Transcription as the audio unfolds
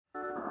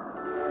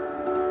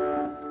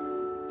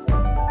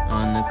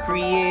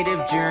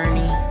creative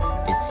journey.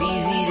 It's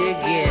easy to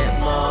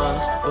get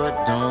lost,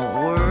 but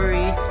don't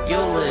worry,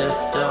 you'll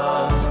lift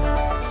off.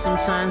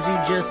 Sometimes you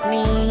just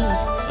need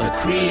a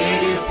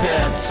creative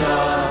pep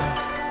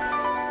talk.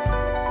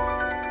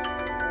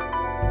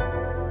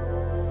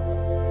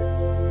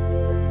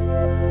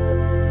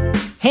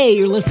 Hey,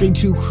 you're listening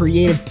to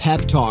Creative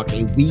Pep Talk,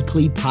 a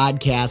weekly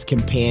podcast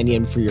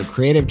companion for your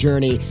creative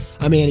journey.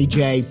 I'm Andy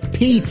J.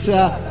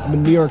 Pizza. I'm a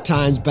New York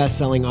Times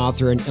bestselling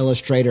author and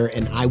illustrator,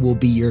 and I will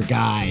be your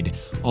guide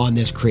on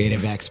this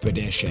creative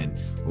expedition.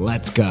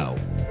 Let's go.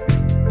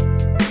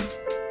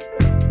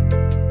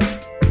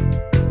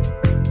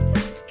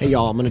 Hey,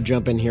 y'all, I'm going to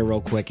jump in here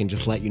real quick and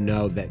just let you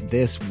know that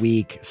this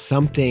week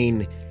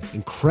something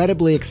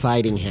incredibly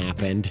exciting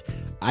happened.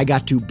 I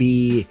got to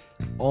be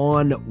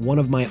on one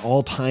of my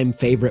all-time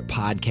favorite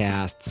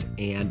podcasts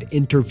and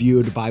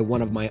interviewed by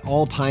one of my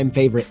all-time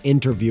favorite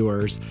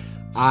interviewers.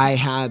 I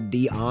had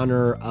the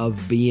honor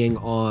of being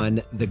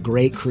on The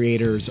Great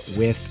Creators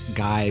with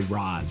Guy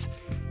Raz.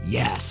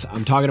 Yes,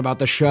 I'm talking about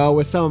the show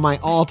with some of my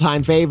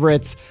all-time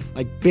favorites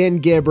like Ben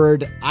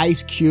Gibbard,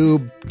 Ice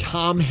Cube,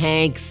 Tom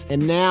Hanks,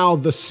 and now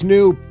the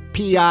Snoop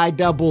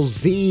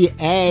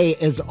P-I-double-Z-A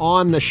is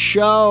on the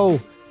show.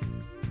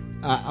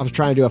 I was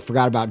trying to do a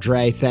Forgot About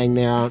Dre thing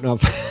there. I don't know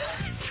if I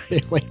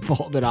really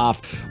pulled it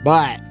off.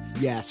 But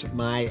yes,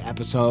 my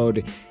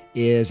episode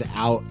is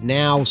out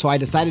now. So I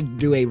decided to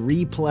do a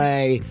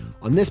replay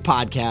on this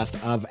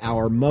podcast of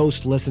our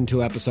most listened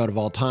to episode of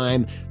all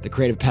time, the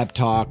Creative Pep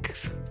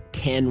Talks,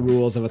 10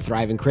 Rules of a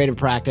Thriving Creative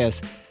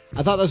Practice.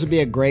 I thought this would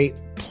be a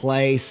great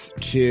place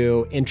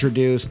to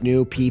introduce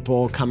new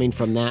people coming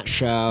from that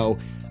show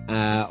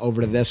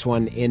over to this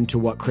one into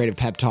what Creative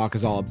Pep Talk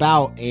is all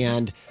about.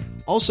 And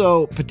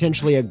also,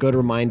 potentially a good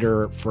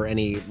reminder for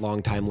any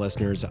longtime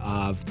listeners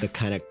of the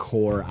kind of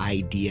core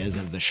ideas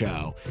of the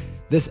show.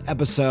 This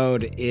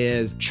episode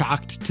is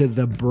chocked to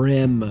the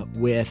brim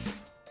with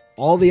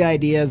all the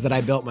ideas that I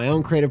built my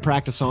own creative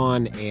practice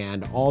on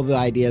and all the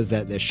ideas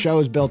that this show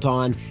is built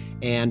on.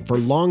 And for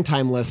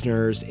longtime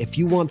listeners, if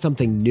you want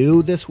something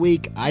new this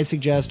week, I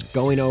suggest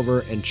going over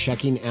and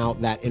checking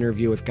out that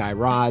interview with Guy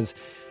Raz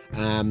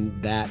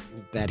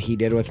that he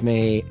did with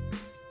me.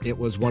 It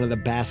was one of the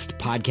best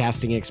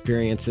podcasting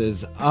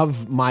experiences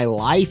of my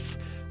life.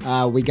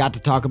 We got to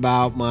talk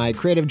about my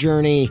creative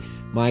journey,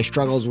 my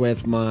struggles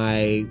with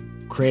my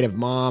creative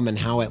mom, and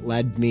how it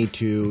led me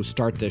to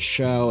start this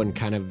show and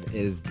kind of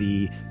is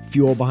the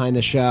fuel behind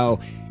the show.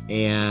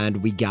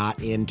 And we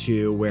got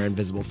into where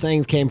Invisible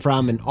Things came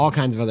from and all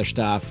kinds of other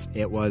stuff.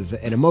 It was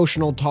an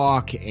emotional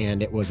talk,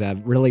 and it was a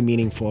really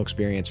meaningful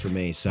experience for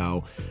me.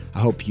 So I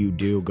hope you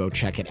do go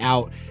check it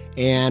out.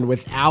 And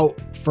without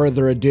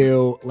further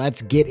ado,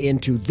 let's get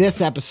into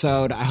this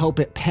episode. I hope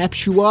it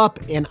peps you up,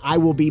 and I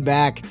will be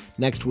back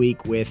next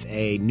week with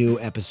a new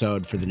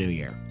episode for the new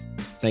year.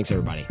 Thanks,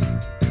 everybody.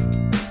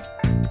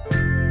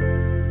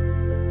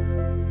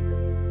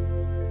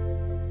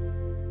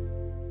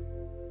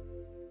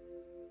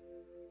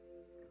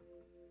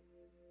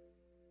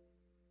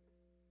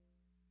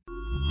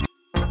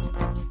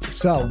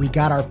 So we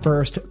got our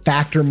first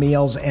Factor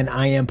meals, and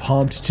I am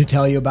pumped to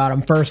tell you about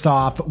them. First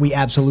off, we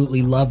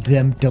absolutely loved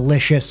them.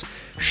 Delicious.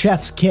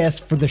 Chef's kiss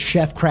for the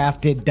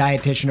chef-crafted,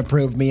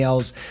 dietitian-approved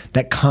meals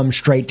that come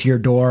straight to your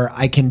door.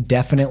 I can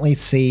definitely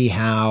see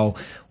how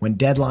when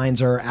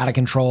deadlines are out of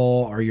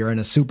control or you're in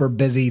a super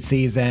busy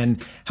season,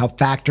 how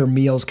Factor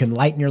meals can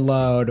lighten your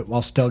load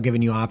while still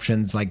giving you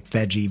options like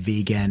veggie,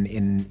 vegan,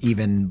 and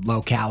even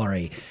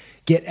low-calorie.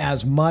 Get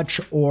as much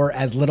or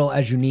as little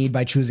as you need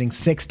by choosing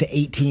 6 to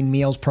 18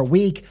 meals per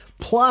week.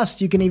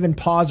 Plus, you can even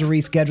pause or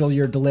reschedule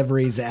your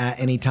deliveries at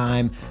any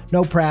time.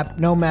 No prep,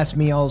 no mess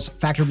meals.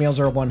 Factor meals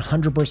are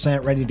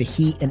 100% ready to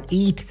heat and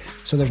eat,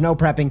 so there's no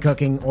prepping,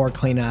 cooking, or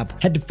cleanup.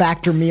 Head to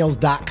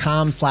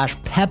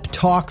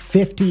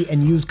factormeals.com/peptalk50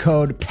 and use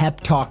code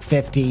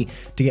peptalk50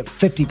 to get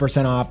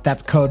 50% off.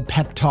 That's code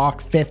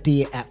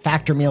peptalk50 at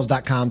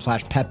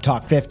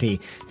factormeals.com/peptalk50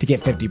 to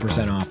get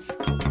 50% off.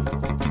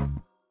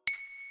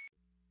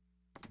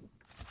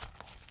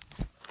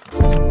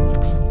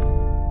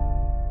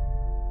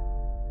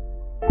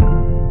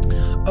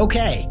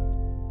 Okay,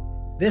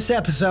 this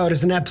episode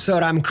is an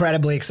episode I'm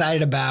incredibly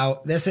excited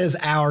about. This is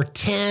our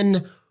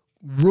 10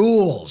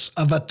 rules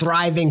of a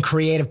thriving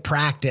creative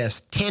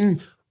practice. 10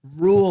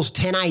 rules,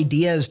 10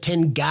 ideas,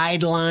 10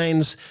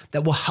 guidelines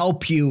that will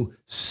help you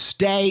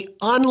stay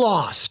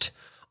unlost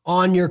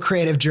on your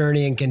creative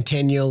journey and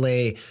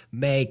continually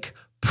make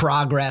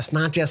progress,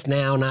 not just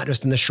now, not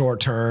just in the short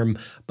term,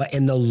 but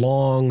in the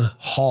long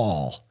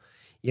haul.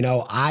 You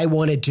know, I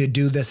wanted to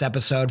do this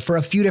episode for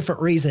a few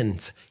different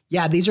reasons.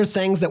 Yeah, these are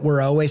things that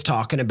we're always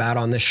talking about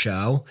on the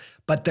show,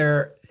 but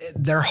they're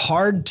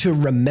hard to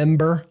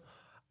remember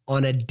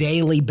on a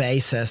daily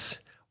basis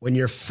when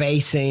you're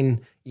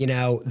facing, you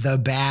know, the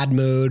bad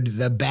mood,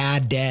 the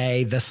bad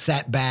day, the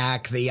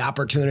setback, the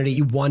opportunity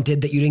you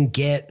wanted that you didn't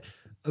get,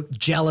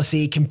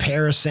 jealousy,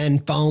 comparison,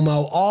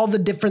 FOMO, all the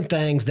different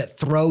things that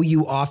throw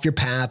you off your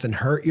path and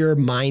hurt your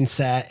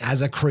mindset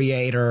as a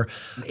creator.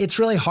 It's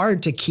really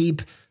hard to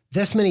keep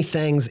this many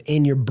things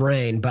in your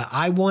brain, but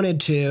I wanted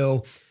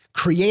to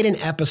create an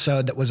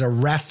episode that was a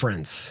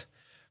reference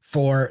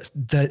for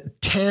the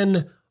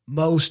 10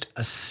 most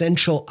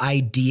essential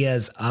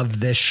ideas of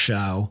this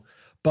show,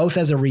 both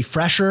as a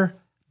refresher,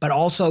 but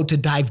also to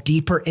dive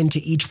deeper into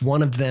each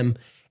one of them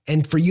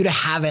and for you to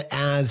have it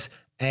as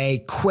a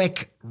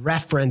quick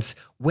reference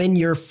when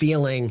you're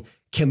feeling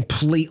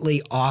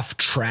completely off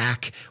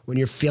track, when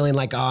you're feeling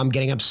like, oh, I'm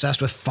getting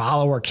obsessed with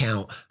follower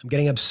count. I'm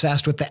getting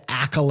obsessed with the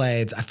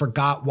accolades. I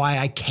forgot why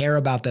I care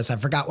about this. I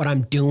forgot what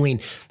I'm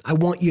doing. I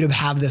want you to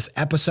have this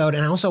episode.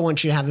 And I also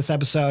want you to have this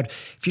episode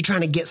if you're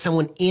trying to get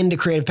someone into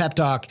Creative Pep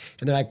Talk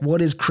and they're like,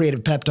 what is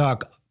Creative Pep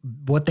Talk?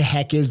 What the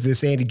heck is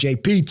this Andy J.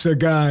 Pizza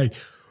guy?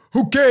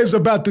 Who cares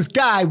about this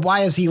guy? Why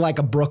is he like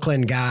a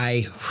Brooklyn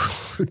guy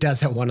who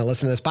doesn't want to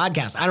listen to this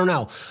podcast? I don't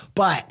know.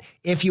 But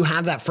if you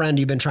have that friend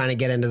you've been trying to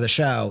get into the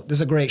show, this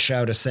is a great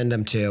show to send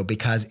them to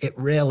because it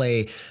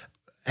really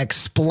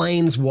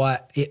explains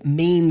what it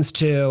means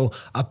to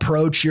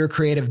approach your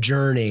creative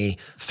journey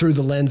through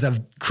the lens of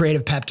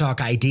Creative Pep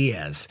Talk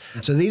ideas.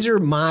 So these are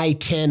my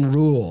 10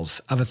 rules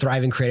of a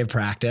thriving creative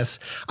practice.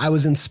 I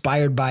was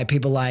inspired by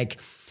people like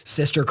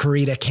Sister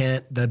Corita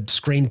Kent, the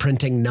screen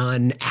printing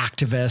nun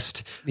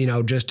activist,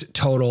 just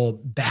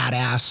total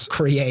badass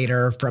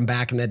creator from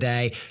back in the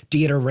day.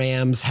 Dieter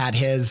Rams had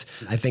his,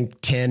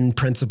 10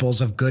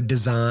 principles of good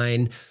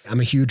design.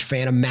 I'm a huge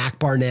fan of Mac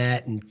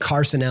Barnett and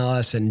Carson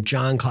Ellis and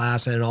John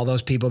Klassen and all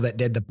those people that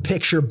did the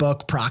picture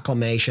book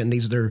proclamation.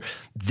 These are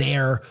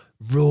their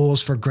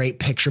rules for great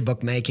picture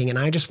book making. And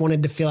I just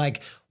wanted to feel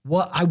like,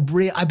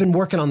 I've been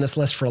working on this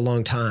list for a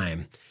long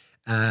time.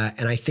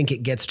 And I think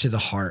it gets to the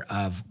heart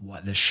of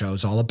what this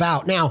show's all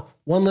about. Now,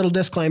 one little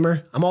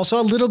disclaimer, I'm also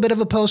a little bit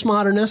of a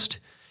postmodernist.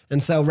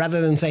 And so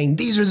rather than saying,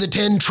 these are the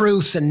 10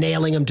 truths and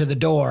nailing them to the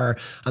door,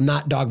 I'm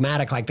not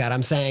dogmatic like that.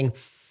 I'm saying,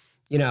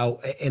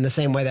 in the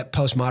same way that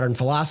postmodern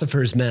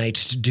philosophers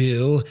might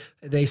do,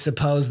 they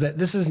suppose that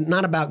this is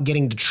not about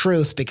getting to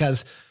truth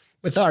because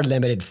with our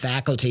limited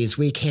faculties,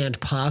 we can't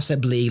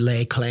possibly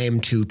lay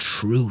claim to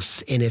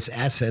truth in its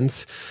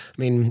essence.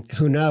 I mean,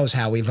 who knows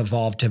how we've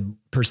evolved to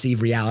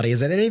perceive reality?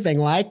 Is it anything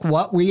like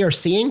what we are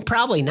seeing?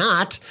 Probably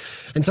not.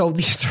 And so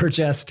these are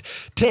just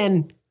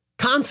 10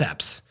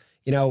 concepts.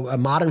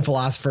 Modern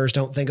philosophers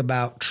don't think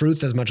about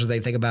truth as much as they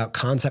think about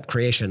concept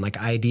creation,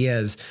 like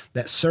ideas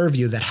that serve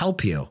you, that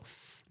help you.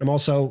 I'm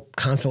also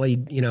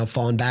constantly,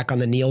 falling back on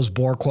the Niels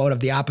Bohr quote of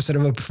the opposite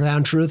of a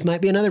profound truth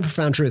might be another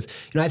profound truth.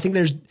 I think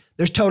there's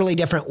totally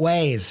different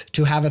ways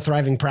to have a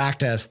thriving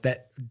practice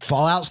that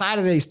fall outside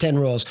of these 10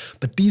 rules,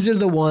 but these are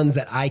the ones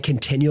that I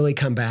continually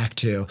come back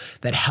to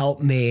that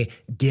help me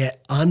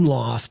get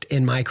unlost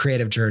in my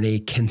creative journey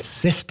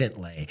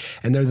consistently.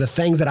 And they're the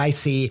things that I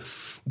see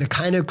the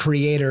kind of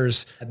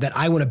creators that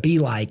I want to be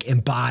like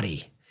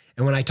embody.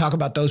 And when I talk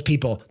about those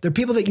people, they're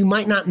people that you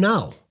might not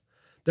know.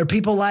 They're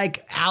people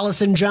like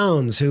Allison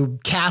Jones, who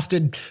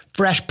casted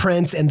Fresh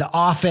Prince and The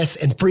Office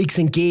and Freaks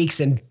and Geeks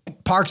and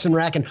Parks and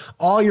Rec and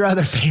all your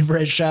other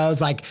favorite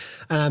shows, like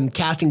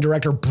casting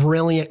director,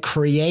 brilliant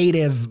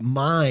creative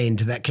mind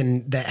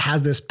that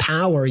has this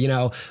power.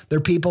 There are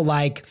people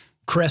like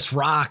Chris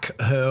Rock,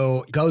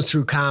 who goes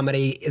through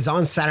comedy, is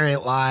on Saturday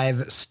Night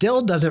Live,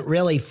 still doesn't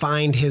really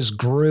find his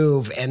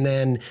groove, and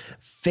then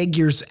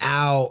figures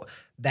out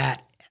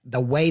that the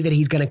way that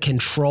he's going to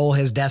control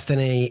his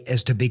destiny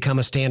is to become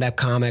a stand-up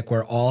comic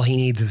where all he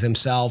needs is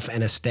himself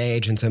and a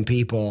stage and some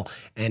people,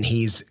 and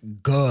he's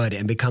good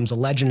and becomes a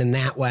legend in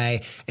that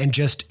way, and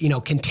just,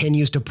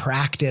 continues to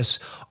practice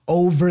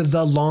over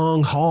the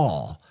long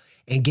haul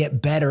and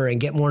get better and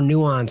get more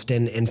nuanced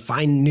and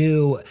find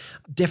new,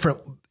 different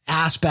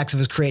aspects of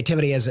his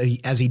creativity as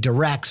he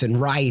directs and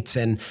writes.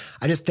 And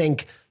I just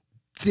think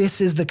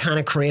this is the kind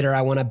of creator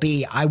I want to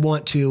be. I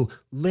want to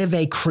live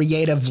a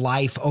creative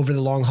life over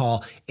the long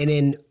haul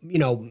and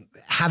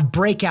have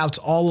breakouts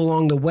all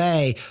along the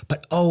way,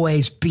 but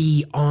always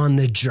be on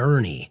the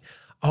journey,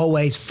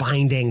 always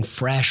finding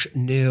fresh,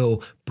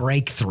 new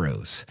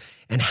breakthroughs.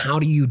 And how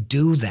do you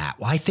do that?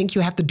 Well, I think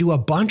you have to do a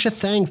bunch of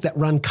things that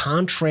run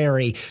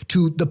contrary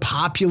to the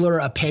popular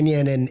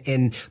opinion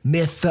and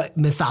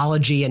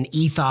mythology and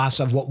ethos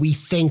of what we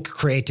think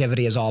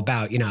creativity is all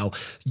about.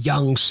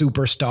 Young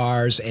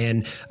superstars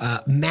and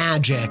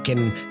magic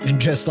and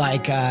just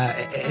like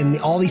and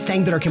all these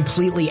things that are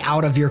completely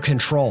out of your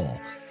control.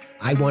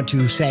 I want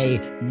to say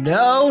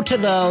no to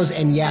those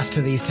and yes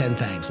to these 10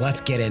 things.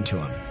 Let's get into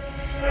them.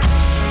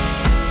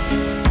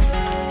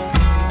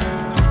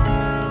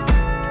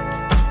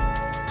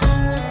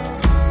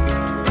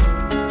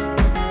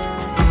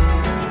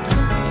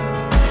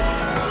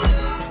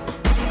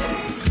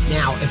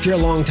 If you're a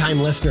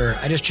long-time listener,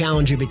 I just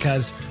challenge you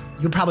because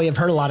You probably have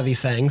heard a lot of these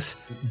things,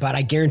 but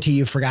I guarantee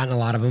you've forgotten a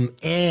lot of them.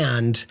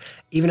 And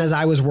even as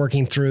I was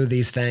working through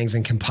these things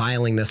and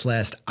compiling this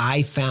list,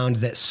 I found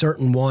that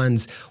certain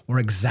ones were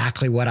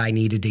exactly what I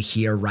needed to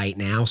hear right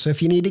now. So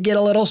if you need to get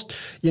a little,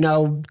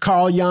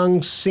 Carl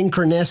Jung,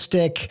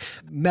 synchronistic,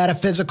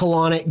 metaphysical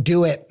on it,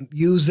 do it.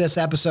 Use this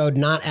episode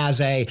not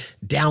as a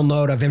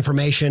download of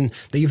information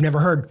that you've never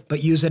heard,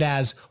 but use it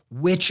as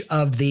which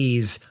of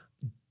these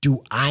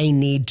do I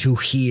need to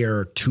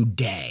hear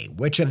today?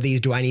 Which of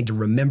these do I need to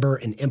remember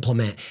and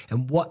implement?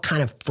 And what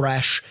kind of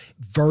fresh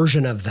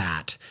version of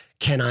that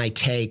can I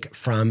take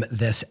from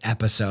this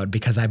episode?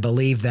 Because I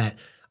believe that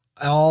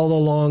all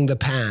along the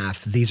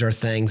path, these are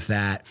things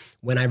that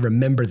when I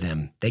remember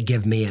them, they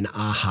give me an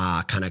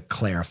aha kind of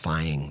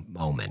clarifying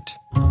moment.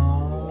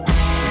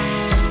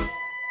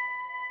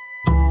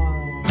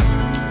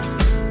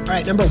 All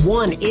right, number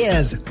one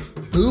is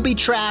booby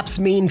traps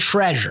mean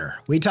treasure.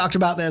 We talked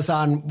about this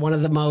on one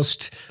of the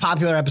most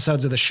popular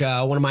episodes of the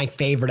show. One of my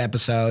favorite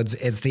episodes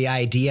is the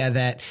idea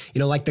that,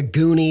 like the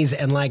Goonies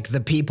and like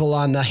the people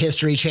on the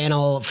History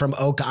Channel from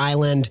Oak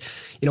Island,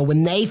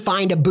 when they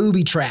find a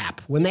booby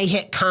trap, when they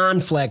hit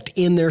conflict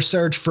in their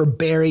search for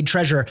buried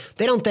treasure,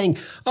 they don't think,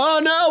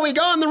 oh no, we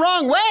gone the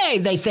wrong way.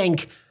 They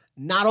think,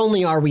 not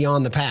only are we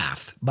on the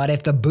path, but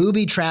if the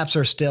booby traps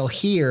are still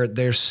here,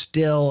 there's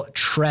still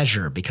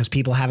treasure because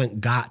people haven't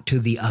got to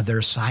the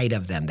other side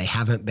of them. They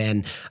haven't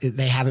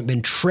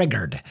been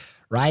triggered,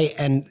 right?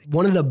 And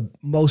one of the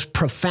most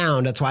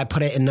profound, that's why I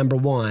put it in number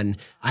one,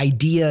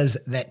 ideas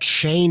that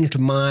changed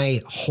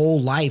my whole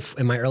life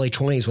in my early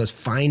 20s was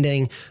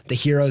finding The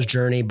Hero's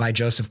Journey by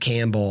Joseph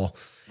Campbell,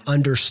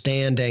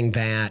 understanding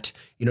that,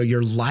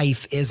 your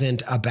life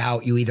isn't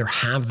about you either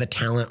have the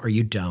talent or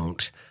you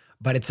don't.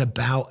 But it's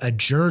about a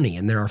journey,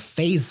 and there are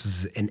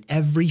phases. In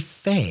every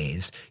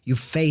phase, you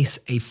face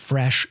a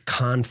fresh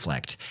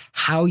conflict.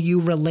 How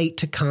you relate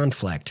to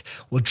conflict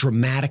will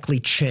dramatically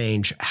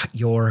change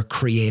your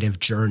creative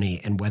journey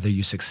and whether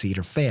you succeed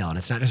or fail. And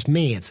it's not just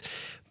me. It's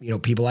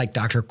people like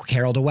Dr.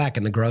 Carol Dweck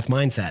and the growth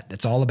mindset.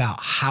 It's all about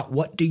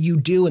what do you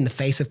do in the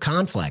face of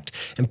conflict?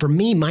 And for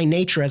me, my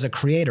nature as a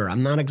creator,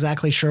 I'm not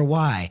exactly sure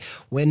why.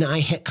 When I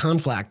hit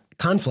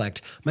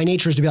conflict, my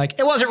nature is to be like,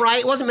 it wasn't right.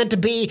 It wasn't meant to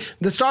be.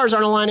 The stars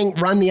aren't aligning.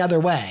 Run the other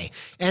way.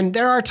 And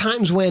there are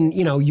times when,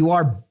 you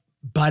are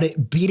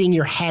beating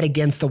your head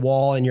against the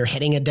wall and you're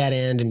hitting a dead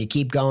end and you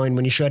keep going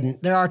when you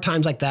shouldn't. There are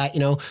times like that,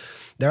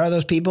 There are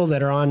those people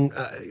that are on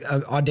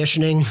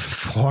auditioning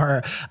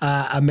for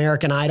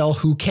American Idol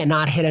who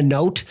cannot hit a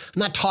note. I'm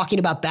not talking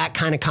about that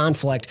kind of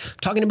conflict. I'm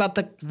talking about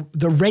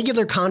the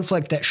regular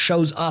conflict that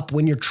shows up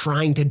when you're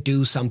trying to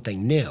do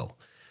something new.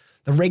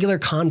 The regular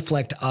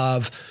conflict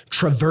of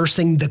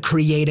traversing the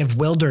creative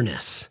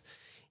wilderness,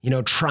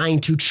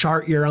 trying to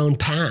chart your own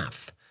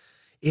path.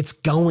 It's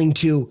going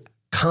to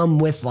come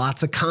with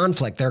lots of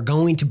conflict. There are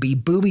going to be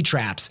booby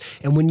traps.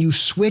 And when you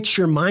switch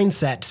your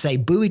mindset to say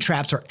booby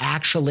traps are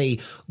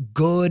actually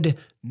good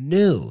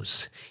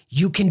news,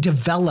 you can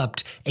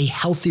develop a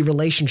healthy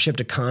relationship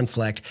to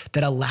conflict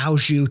that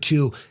allows you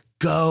to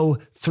go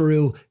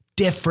through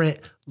different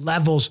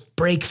levels,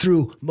 break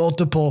through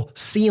multiple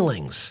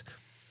ceilings.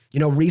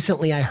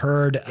 Recently I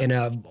heard in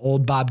an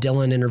old Bob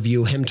Dylan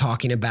interview him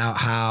talking about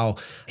how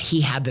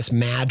he had this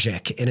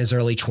magic in his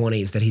early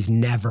 20s that he's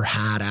never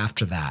had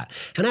after that.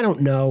 And I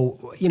don't know,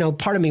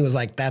 part of me was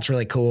like, that's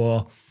really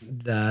cool.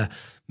 The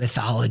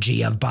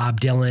mythology of Bob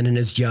Dylan in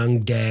his young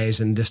days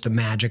and just the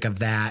magic of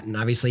that. And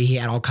obviously he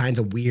had all kinds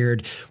of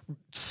weird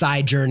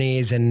side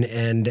journeys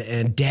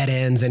and dead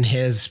ends in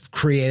his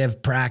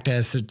creative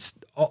practice. It's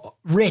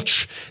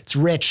rich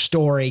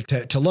story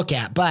to look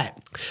at. But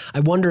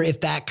I wonder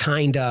if that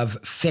kind of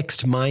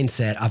fixed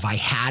mindset of I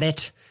had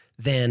it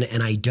then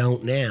and I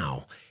don't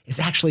now is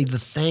actually the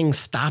thing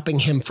stopping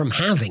him from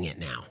having it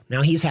now.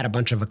 Now he's had a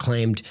bunch of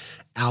acclaimed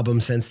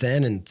albums since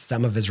then, and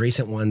some of his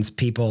recent ones,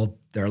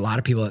 there are a lot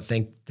of people that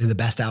think they're the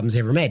best albums he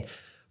ever made.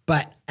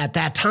 But at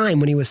that time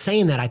when he was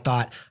saying that, I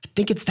thought, I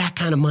think it's that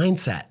kind of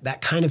mindset,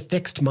 that kind of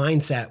fixed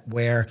mindset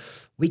where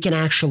we can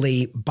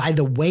actually, by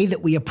the way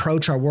that we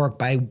approach our work,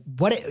 by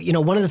one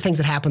of the things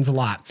that happens a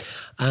lot.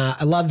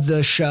 I love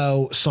the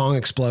show Song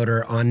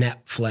Exploder on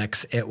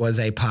Netflix. It was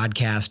a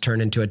podcast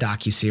turned into a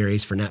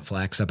docuseries for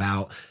Netflix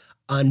about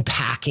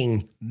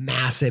unpacking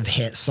massive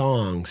hit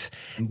songs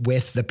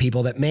with the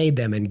people that made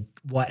them and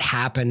what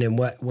happened and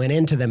what went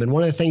into them. And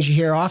one of the things you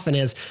hear often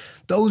is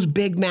those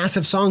big,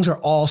 massive songs are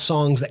all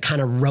songs that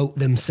kind of wrote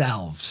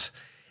themselves.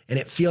 And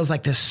it feels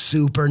like this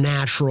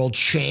supernatural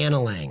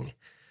channeling.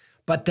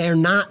 But they're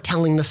not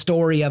telling the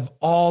story of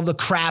all the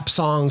crap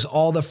songs,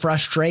 all the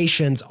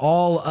frustrations,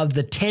 all of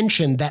the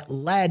tension that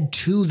led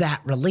to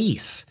that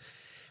release.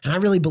 And I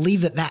really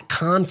believe that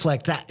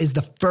conflict, that is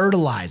the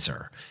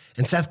fertilizer.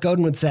 And Seth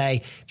Godin would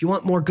say, if you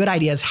want more good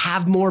ideas,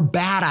 have more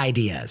bad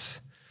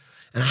ideas.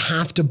 And I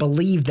have to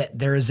believe that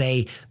there's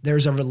a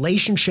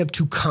relationship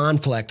to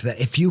conflict that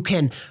if you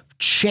can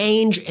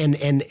change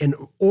and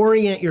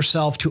orient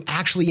yourself to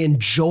actually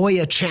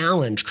enjoy a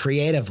challenge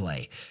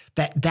creatively,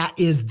 that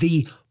is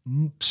the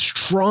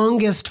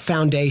strongest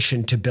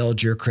foundation to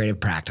build your creative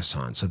practice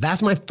on. So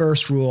that's my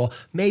first rule,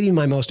 maybe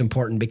my most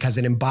important, because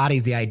it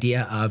embodies the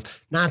idea of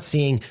not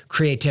seeing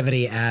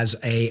creativity as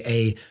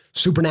a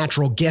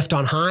supernatural gift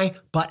on high,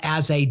 but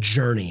as a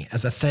journey,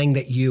 as a thing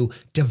that you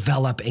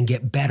develop and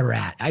get better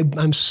at.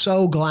 I'm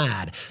so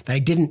glad that I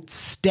didn't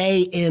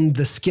stay in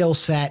the skill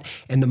set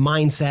and the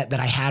mindset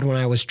that I had when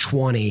I was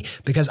 20,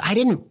 because I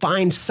didn't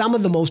find some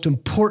of the most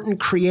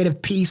important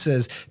creative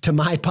pieces to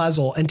my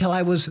puzzle until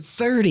I was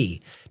 30.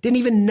 Didn't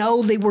even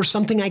know they were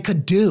something I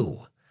could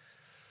do.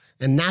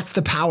 And that's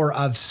the power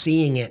of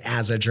seeing it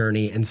as a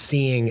journey and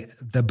seeing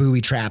the booby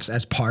traps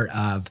as part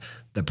of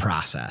the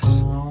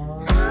process.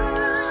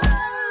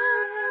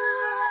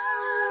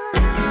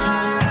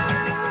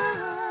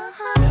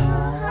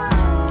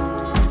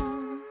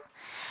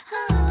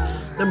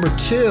 Number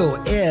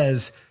 2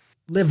 is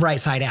live right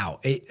side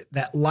out.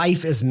 That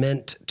life is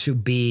meant to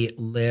be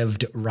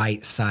lived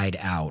right side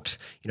out.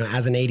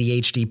 As an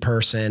ADHD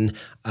person,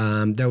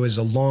 there was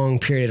a long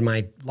period in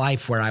my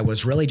life where I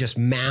was really just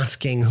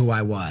masking who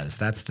I was.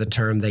 That's the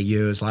term they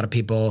use. A lot of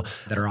people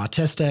that are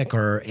autistic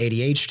or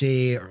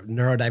ADHD or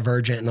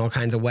neurodivergent in all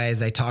kinds of ways,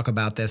 they talk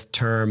about this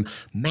term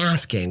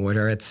masking,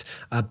 where it's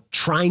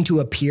trying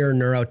to appear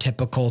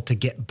neurotypical to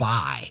get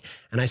by.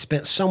 And I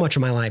spent so much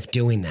of my life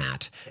doing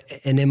that.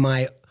 And in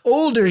my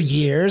older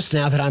years,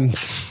 now that I'm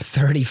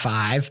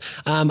 35,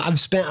 I've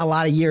spent a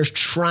lot of years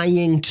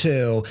trying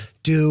to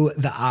do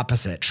the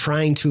opposite,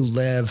 trying to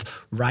live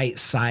right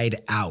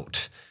side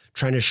out,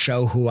 trying to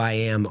show who I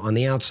am on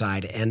the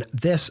outside. And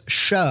this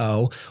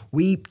show,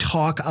 we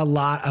talk a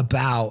lot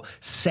about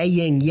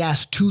saying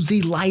yes to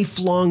the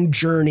lifelong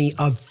journey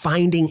of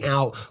finding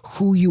out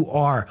who you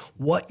are,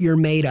 what you're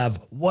made of,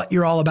 what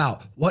you're all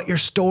about, what your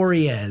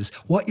story is,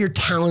 what your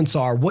talents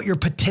are, what your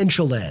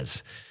potential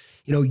is.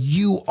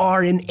 You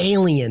are an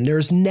alien.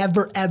 There's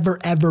never, ever,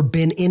 ever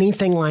been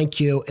anything like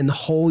you in the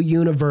whole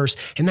universe.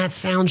 And that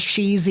sounds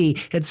cheesy.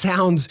 It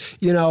sounds,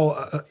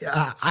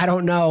 I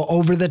don't know,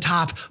 over the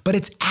top, but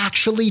it's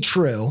actually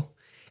true.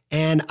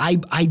 And I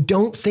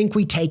don't think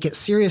we take it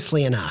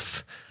seriously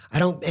enough. I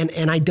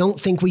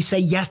don't think we say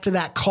yes to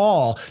that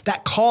call.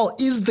 That call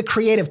is the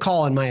creative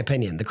call, in my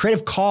opinion. The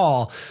creative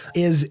call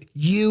is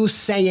you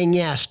saying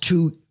yes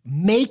to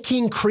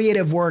making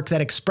creative work that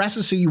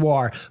expresses who you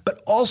are,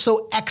 but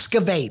also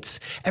excavates.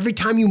 Every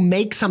time you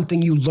make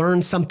something, you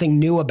learn something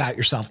new about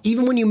yourself.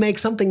 Even when you make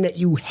something that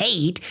you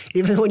hate,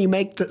 even when you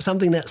make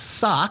something that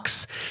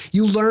sucks,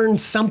 you learn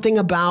something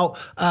about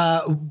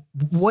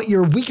what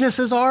your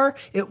weaknesses are.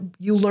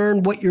 You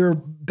learn what your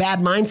bad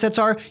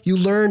mindsets are. You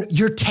learn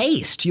your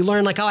taste. You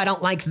learn I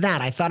don't like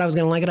that. I thought I was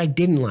going to like it. I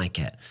didn't like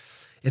it.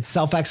 It's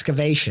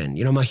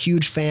self-excavation. I'm a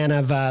huge fan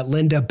of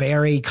Linda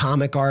Barry,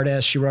 comic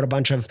artist. She wrote a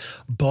bunch of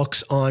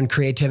books on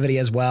creativity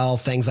as well,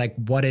 things like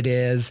What It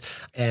Is.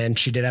 And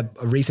she did a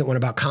recent one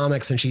about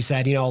comics. And she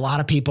said, a lot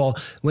of people,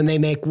 when they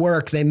make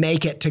work, they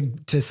make it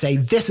to say,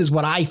 this is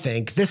what I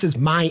think. This is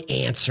my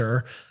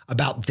answer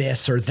about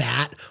this or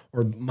that,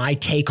 or my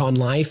take on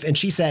life. And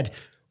she said,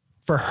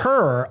 for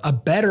her, a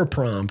better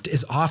prompt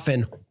is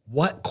often,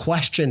 what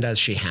question does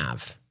she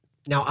have?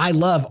 Now, I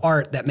love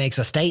art that makes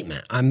a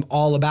statement. I'm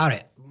all about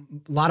it.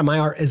 A lot of my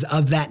art is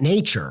of that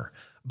nature,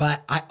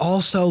 but I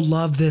also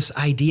love this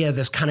idea,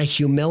 this kind of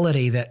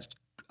humility that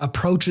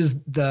approaches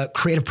the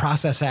creative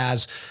process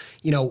as,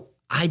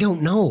 I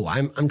don't know.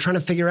 I'm trying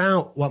to figure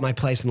out what my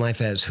place in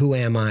life is. Who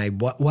am I?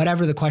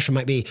 Whatever the question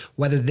might be,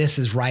 whether this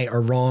is right or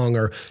wrong,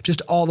 or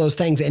just all those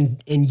things,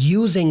 and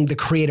using the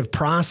creative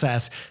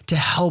process to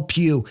help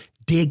you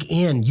dig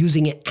in,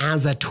 using it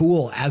as a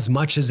tool as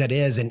much as it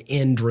is an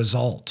end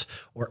result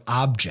or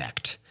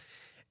object.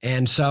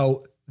 And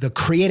so the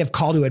creative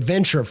call to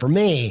adventure for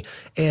me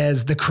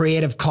is the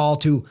creative call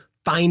to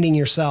finding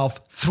yourself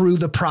through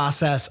the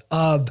process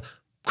of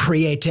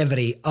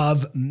creativity,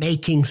 of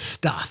making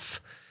stuff.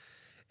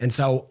 And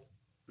so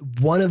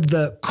one of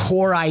the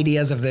core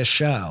ideas of this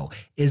show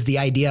is the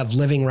idea of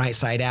living right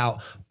side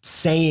out,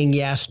 saying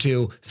yes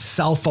to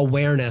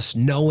self-awareness,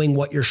 knowing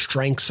what your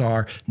strengths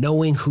are,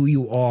 knowing who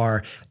you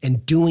are,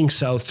 and doing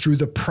so through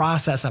the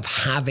process of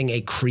having a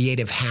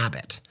creative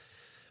habit.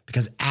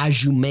 Because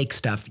as you make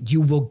stuff,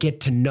 you will get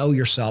to know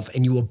yourself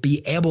and you will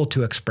be able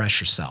to express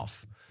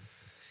yourself.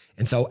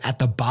 And so at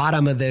the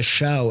bottom of this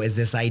show is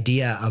this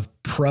idea of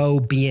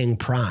being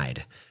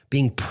pride,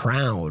 being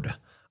proud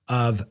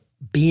of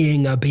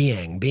being a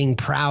being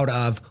proud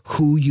of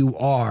who you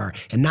are,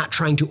 and not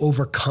trying to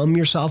overcome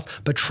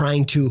yourself, but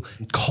trying to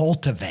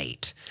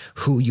cultivate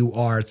who you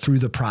are through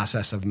the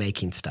process of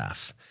making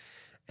stuff,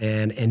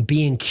 and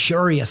being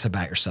curious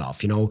about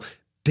yourself.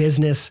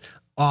 Business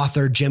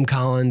author Jim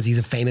Collins, he's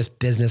a famous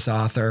business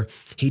author.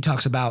 He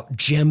talks about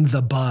Jim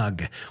the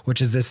Bug, which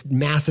is this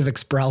massive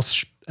Excel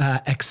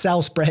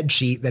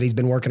spreadsheet that he's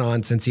been working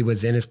on since he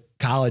was in his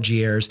college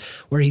years,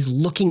 where he's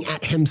looking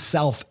at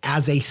himself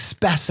as a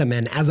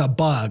specimen, as a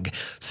bug,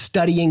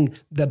 studying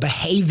the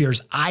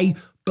behaviors. I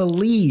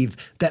believe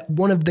that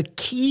one of the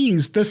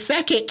keys, the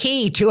second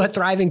key to a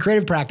thriving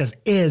creative practice,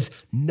 is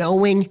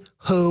knowing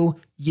who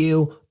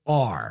you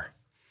are.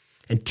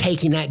 and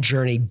taking that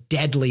journey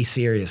deadly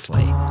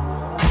seriously.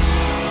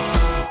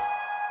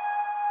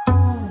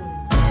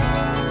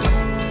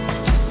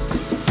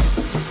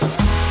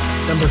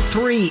 Number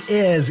 3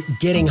 is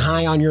getting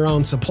high on your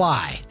own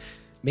supply,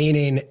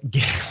 meaning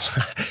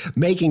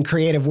making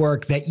creative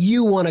work that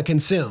you want to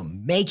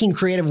consume, making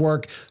creative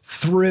work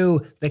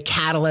through the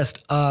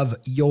catalyst of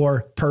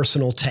your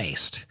personal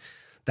taste.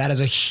 That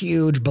is a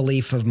huge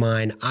belief of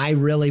mine. I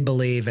really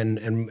believe, and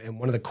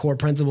one of the core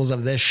principles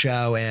of this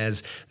show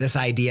is this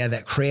idea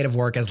that creative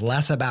work is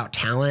less about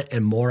talent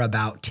and more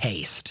about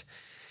taste.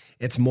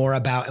 It's more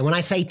about, and when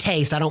I say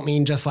taste, I don't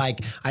mean just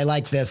like, I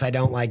like this, I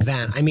don't like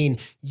that. I mean,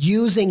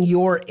 using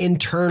your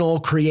internal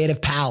creative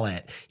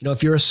palette. You know,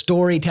 if you're a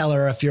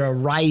storyteller, if you're a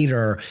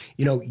writer,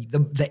 you know,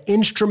 the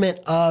instrument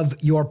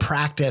of your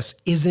practice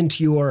isn't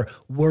your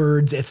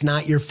words. It's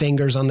not your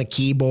fingers on the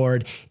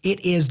keyboard.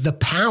 It is the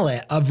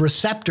palette of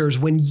receptors.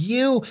 When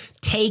you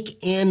take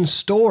in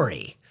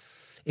story,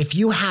 if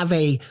you have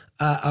a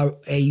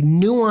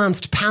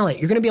nuanced palette,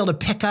 you're going to be able to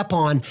pick up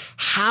on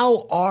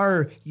how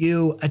are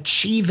you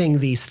achieving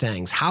these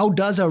things? How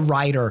does a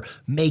writer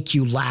make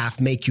you laugh,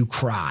 make you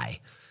cry?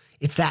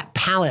 It's that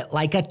palette,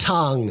 like a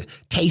tongue,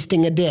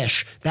 tasting a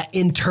dish, that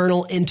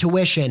internal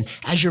intuition.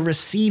 As you're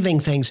receiving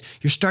things,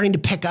 you're starting to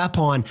pick up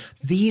on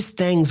these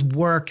things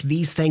work,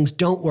 these things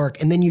don't work.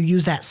 And then you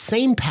use that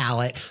same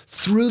palette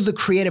through the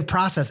creative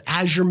process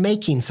as you're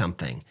making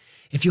something.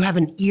 If you have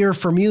an ear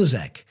for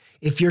music,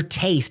 if your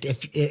taste,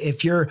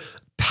 if your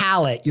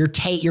palate, your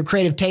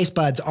creative taste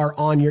buds are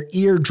on your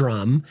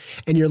eardrum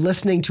and you're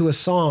listening to a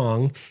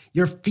song,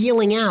 you're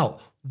feeling out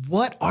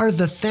what are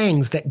the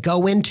things that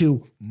go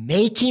into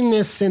making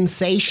this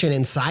sensation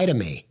inside of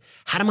me?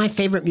 How do my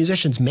favorite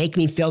musicians make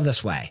me feel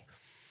this way?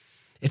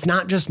 It's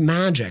not just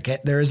magic.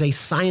 There is a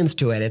science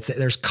to it.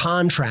 There's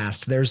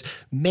contrast. There's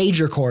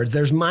major chords.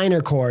 There's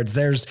minor chords.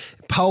 There's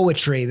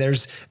poetry.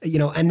 There's,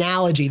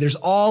 analogy. There's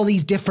all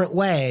these different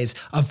ways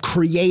of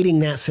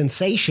creating that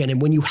sensation.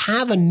 And when you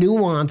have a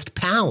nuanced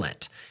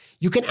palette,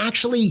 you can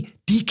actually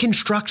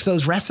deconstruct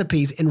those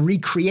recipes and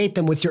recreate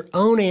them with your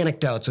own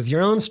anecdotes, with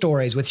your own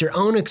stories, with your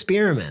own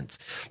experiments.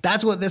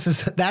 That's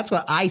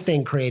what I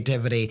think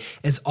creativity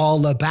is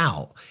all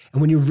about.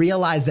 And when you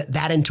realize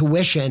that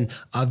intuition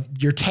of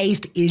your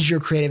taste is your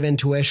creative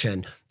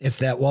intuition, it's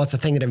the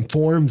thing that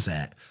informs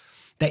it,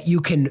 that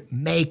you can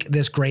make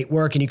this great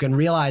work and you can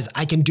realize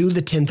I can do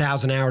the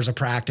 10,000 hours of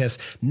practice,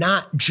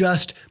 not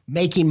just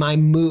making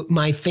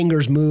my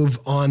fingers move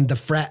on the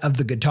fret of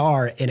the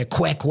guitar in a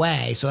quick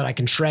way so that I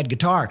can shred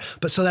guitar,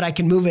 but so that I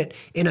can move it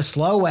in a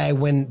slow way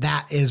when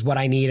that is what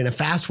I need, in a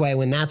fast way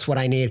when that's what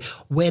I need,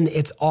 when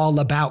it's all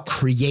about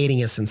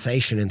creating a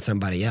sensation in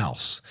somebody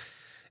else.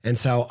 And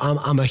so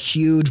I'm a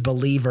huge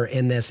believer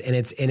in this, and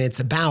it's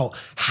about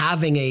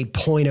having a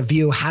point of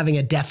view, having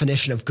a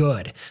definition of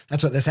good.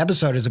 That's what this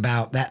episode is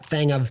about. That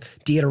thing of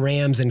Dieter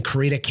Rams and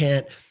Karita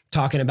Kent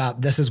talking about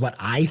this is what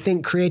I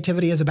think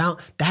creativity is about.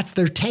 That's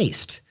their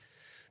taste.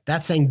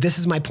 That's saying this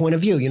is my point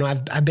of view.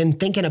 I've been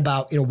thinking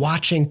about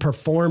watching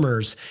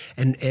performers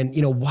and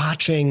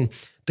watching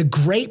the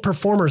great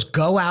performers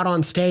go out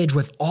on stage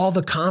with all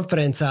the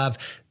confidence of,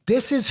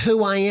 this is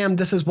who I am.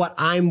 This is what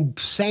I'm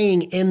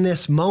saying in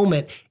this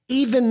moment,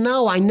 even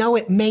though I know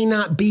it may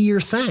not be your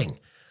thing.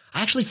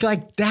 I actually feel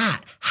like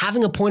that,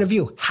 having a point of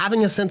view,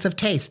 having a sense of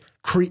taste,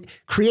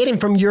 creating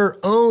from your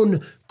own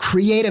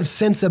creative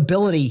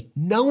sensibility,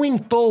 knowing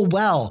full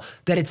well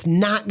that it's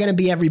not going to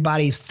be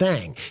everybody's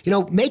thing.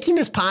 Making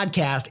this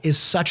podcast is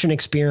such an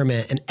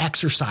experiment, an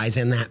exercise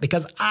in that,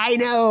 because I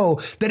know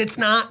that it's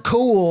not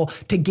cool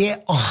to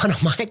get on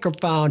a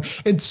microphone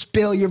and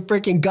spill your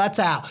freaking guts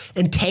out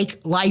and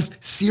take life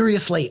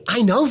seriously.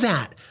 I know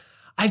that.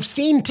 I've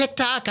seen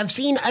TikTok. I've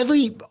seen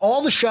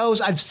all the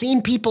shows. I've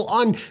seen people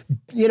on,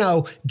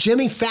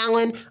 Jimmy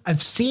Fallon.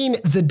 I've seen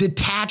the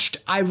detached,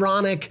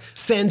 ironic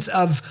sense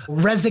of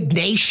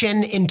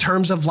resignation in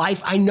terms of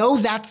life. I know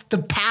that's the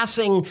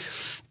passing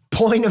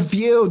point of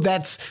view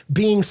that's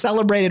being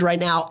celebrated right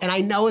now. And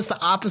I know it's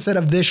the opposite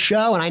of this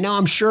show. And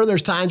I'm sure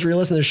there's times where you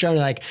listen to the show and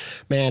you're like,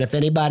 man, if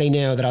anybody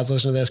knew that I was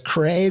listening to this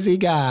crazy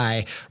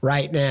guy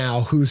right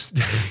now who's,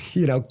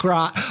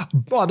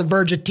 on the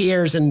verge of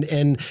tears and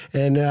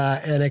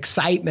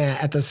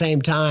excitement at the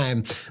same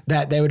time,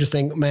 that they would just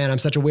think, man, I'm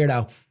such a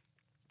weirdo.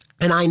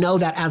 And I know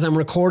that as I'm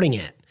recording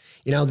it,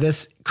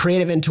 this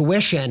creative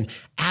intuition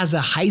as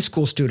a high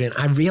school student,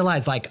 I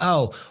realized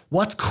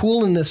what's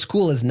cool in this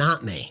school is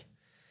not me.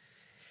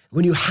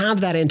 When you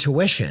have that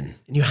intuition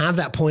and you have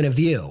that point of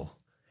view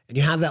and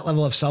you have that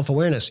level of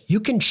self-awareness,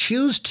 you can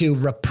choose to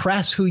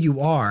repress who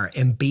you are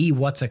and be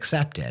what's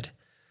accepted.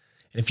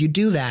 And if you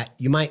do that,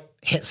 you might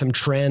hit some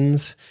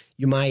trends.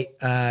 You might,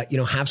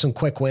 have some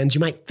quick wins. You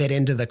might fit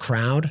into the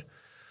crowd.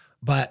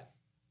 But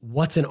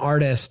what's an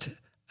artist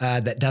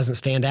that doesn't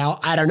stand out?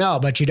 I don't know,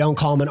 but you don't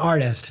call them an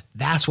artist.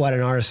 That's what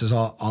an artist is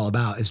all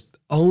about, is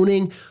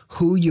owning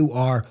who you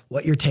are,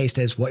 what your taste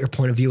is, what your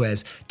point of view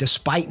is,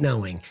 despite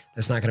knowing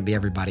that's not going to be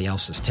everybody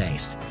else's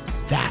taste.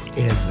 That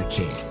is the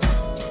key.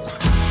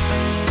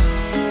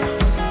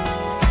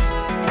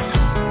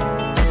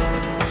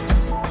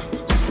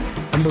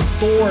 Number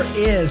 4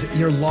 is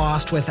you're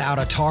lost without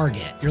a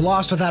target. You're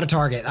lost without a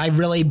target. I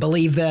really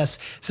believe this.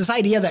 It's this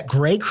idea that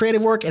great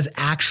creative work is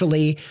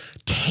actually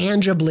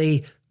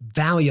tangibly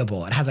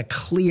valuable. It has a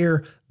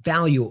clear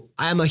value.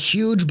 I'm a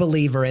huge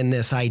believer in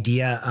this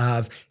idea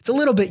of, it's a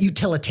little bit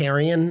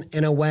utilitarian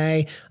in a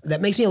way that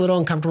makes me a little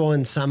uncomfortable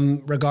in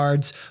some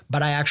regards,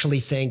 but I actually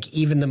think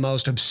even the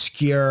most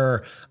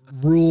obscure,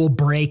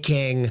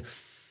 rule-breaking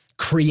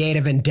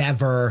creative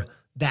endeavor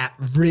that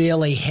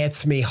really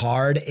hits me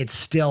hard, it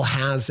still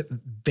has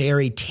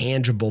very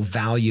tangible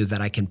value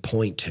that I can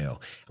point to.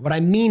 What I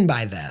mean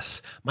by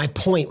this, my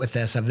point with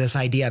this, of this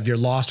idea of you're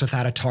lost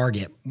without a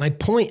target, my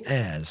point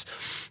is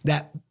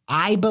that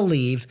I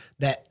believe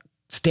that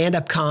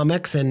stand-up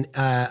comics, and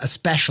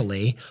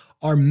especially,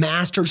 are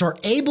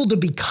able to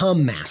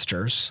become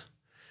masters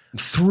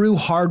through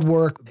hard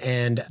work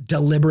and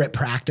deliberate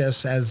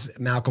practice, as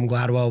Malcolm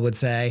Gladwell would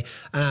say.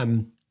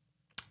 I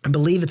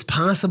believe it's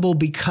possible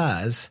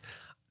because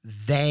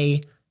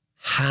they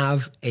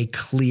have a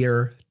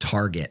clear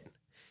target.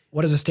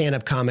 What is a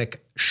stand-up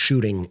comic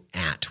shooting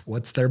at?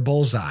 What's their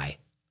bullseye?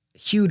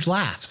 Huge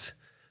laughs.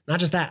 Not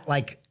just that,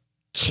 like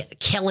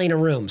killing a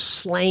room,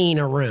 slaying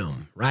a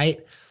room, right?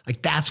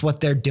 Like that's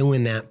what they're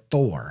doing that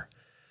for.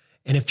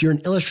 And if you're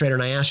an illustrator,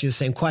 and I ask you the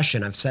same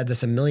question, I've said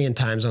this a million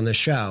times on this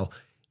show,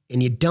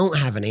 and you don't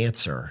have an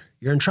answer,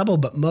 you're in trouble,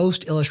 but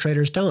most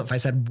illustrators don't. If I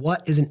said,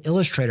 what is an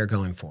illustrator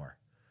going for?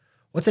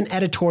 What's an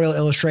editorial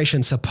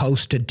illustration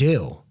supposed to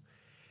do?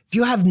 If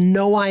you have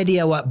no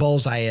idea what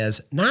bullseye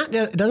is,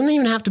 it doesn't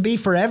even have to be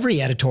for every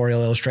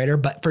editorial illustrator,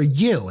 but for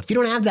you, if you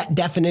don't have that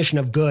definition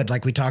of good,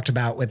 like we talked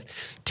about with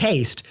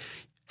taste,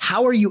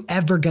 how are you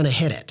ever going to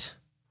hit it?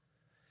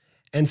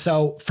 And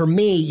so for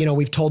me,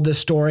 we've told this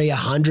story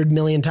 100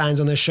 million times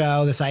on the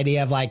show, this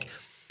idea of like,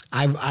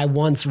 I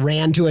once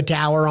ran to a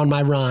tower on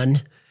my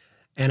run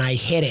and I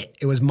hit it.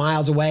 It was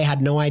miles away,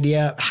 had no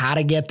idea how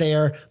to get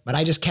there, but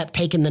I just kept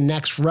taking the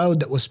next road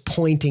that was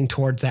pointing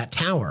towards that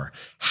tower.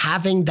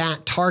 Having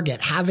that target,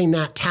 having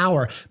that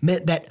tower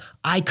meant that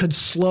I could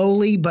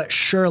slowly but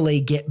surely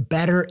get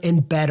better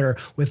and better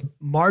with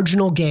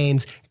marginal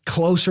gains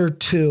closer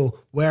to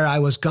where I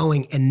was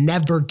going and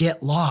never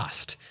get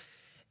lost.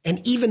 And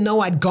even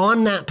though I'd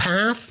gone that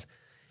path,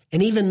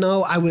 and even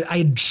though I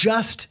had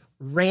just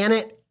ran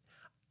it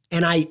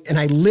and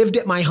I lived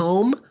at my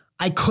home,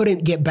 I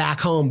couldn't get back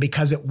home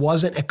because it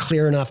wasn't a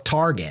clear enough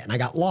target and I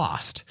got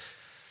lost.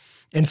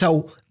 And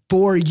so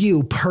for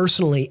you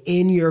personally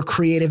in your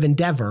creative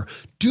endeavor,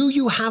 do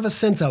you have a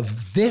sense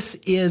of this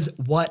is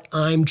what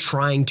I'm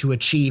trying to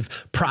achieve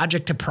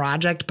project to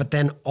project, but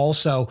then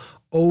also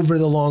over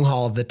the long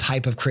haul of the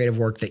type of creative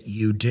work that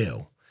you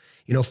do?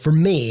 For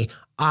me,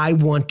 I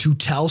want to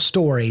tell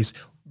stories,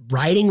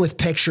 writing with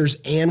pictures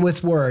and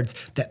with words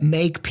that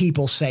make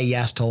people say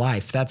yes to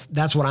life.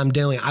 That's what I'm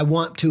doing. I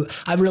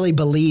really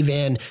believe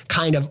in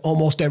kind of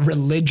almost a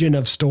religion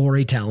of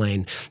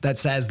storytelling that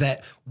says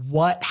that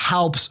what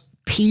helps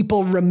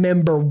people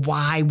remember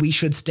why we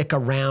should stick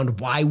around,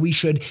 why we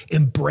should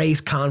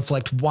embrace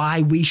conflict,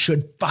 why we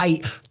should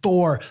fight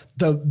for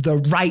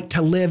the right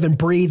to live and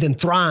breathe and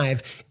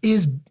thrive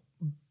is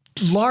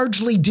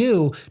largely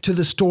due to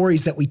the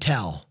stories that we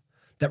tell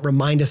that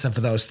remind us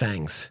of those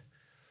things.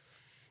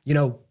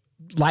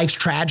 Life's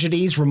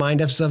tragedies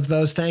remind us of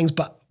those things,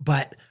 but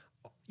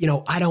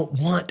I don't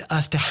want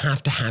us to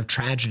have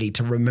tragedy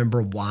to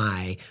remember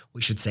why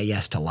we should say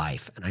yes to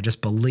life. And I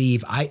just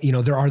believe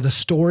there are the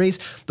stories,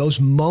 those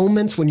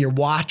moments when you're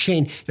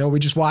watching, we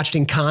just watched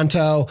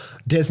Encanto,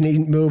 Disney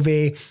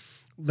movie,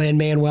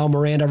 Lin-Manuel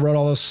Miranda wrote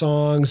all those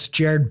songs,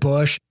 Jared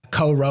Bush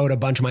co-wrote a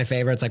bunch of my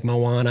favorites like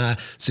Moana,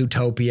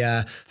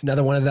 Zootopia. It's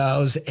another one of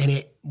those.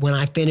 And when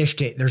I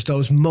finished it, there's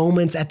those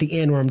moments at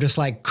the end where I'm just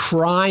like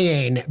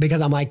crying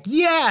because I'm like,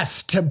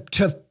 yes, to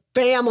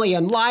family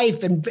and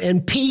life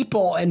and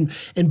people and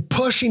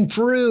pushing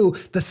through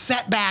the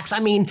setbacks. I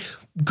mean,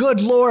 good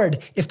Lord,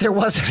 if there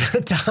wasn't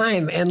a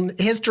time in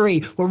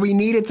history where we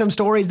needed some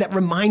stories that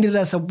reminded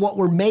us of what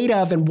we're made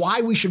of and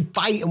why we should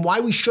fight and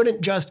why we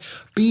shouldn't just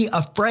be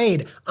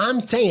afraid.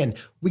 I'm saying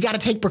we got to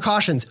take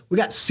precautions. We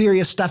got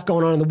serious stuff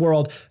going on in the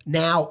world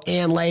now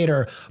and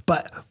later,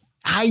 but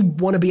I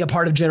want to be a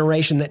part of a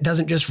generation that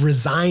doesn't just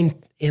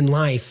resign in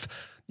life.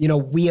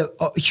 We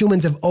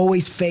humans have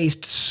always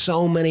faced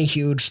so many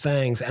huge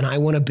things, and I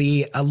want to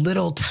be a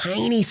little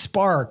tiny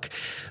spark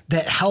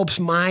that helps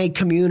my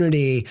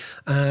community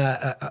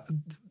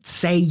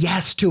say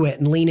yes to it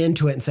and lean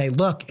into it and say,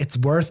 look, it's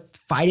worth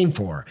fighting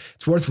for.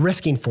 It's worth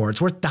risking for.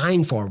 It's worth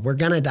dying for. We're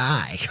going to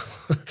die.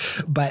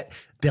 But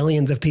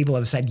billions of people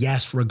have said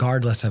yes,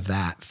 regardless of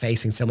that,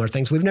 facing similar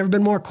things. We've never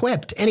been more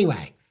equipped.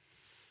 Anyway,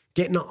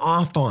 getting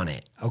off on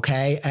it,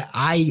 okay?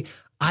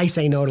 I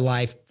say no to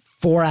life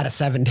 4 out of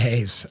 7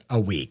 days a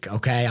week,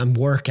 okay? I'm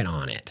working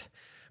on it.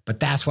 But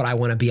that's what I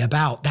want to be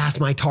about. That's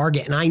my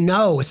target. And I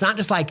know it's not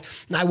just like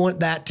I want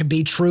that to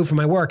be true for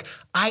my work.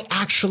 I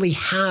actually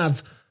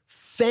have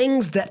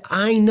things that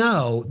I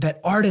know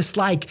that artists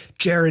like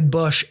Jared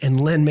Bush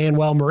and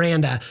Lin-Manuel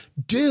Miranda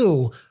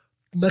do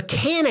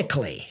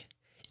mechanically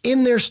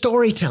in their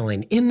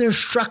storytelling, in their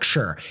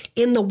structure,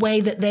 in the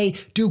way that they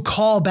do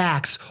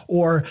callbacks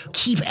or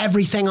keep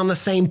everything on the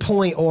same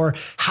point, or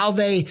how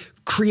they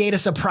create a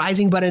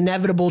surprising but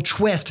inevitable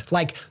twist.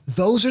 Like,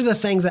 those are the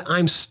things that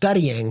I'm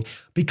studying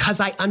because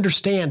I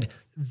understand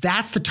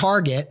that's the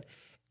target.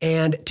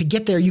 And to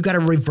get there, you got to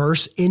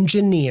reverse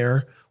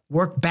engineer,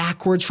 work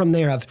backwards from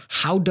there of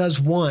how does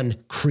one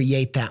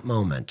create that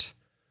moment?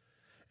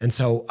 And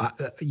so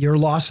you're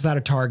lost without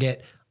a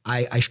target.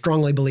 I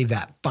strongly believe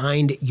that.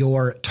 Find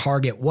your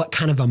target. What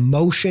kind of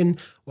emotion,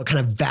 what kind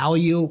of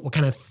value, what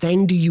kind of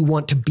thing do you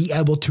want to be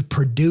able to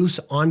produce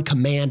on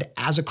command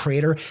as a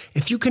creator?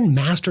 If you can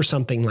master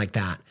something like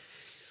that,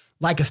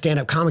 like a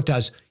stand-up comic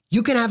does,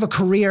 you can have a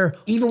career,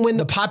 even when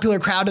the popular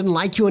crowd doesn't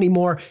like you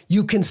anymore,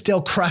 you can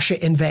still crush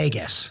it in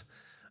Vegas,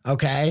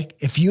 okay?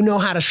 If you know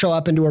how to show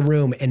up into a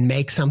room and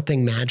make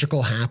something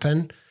magical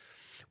happen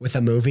with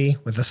a movie,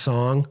 with a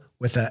song,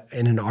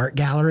 in an art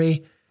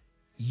gallery,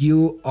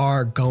 you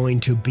are going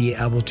to be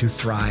able to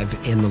thrive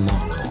in the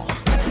long haul.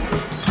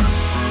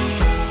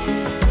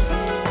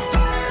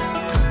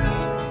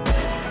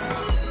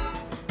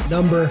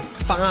 Number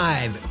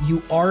 5,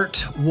 you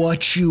art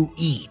what you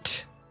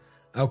eat.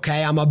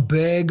 Okay, I'm a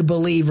big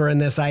believer in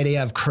this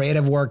idea of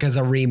creative work as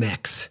a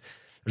remix.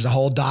 There's a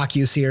whole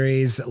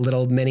docuseries,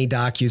 little mini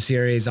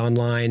docuseries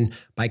online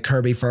by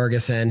Kirby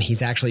Ferguson.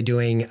 He's actually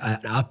doing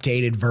an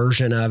updated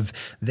version of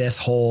this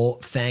whole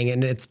thing.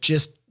 And it's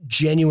just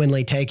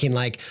genuinely taking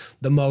like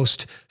the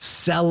most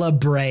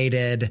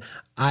celebrated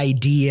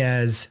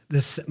ideas,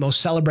 the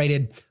most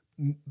celebrated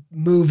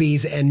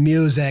movies and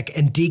music,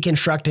 and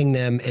deconstructing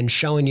them and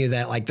showing you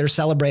that like they're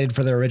celebrated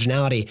for their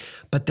originality,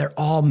 but they're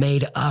all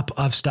made up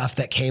of stuff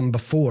that came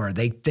before.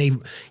 They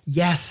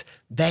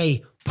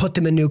put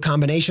them in new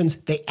combinations.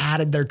 They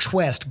added their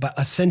twist, but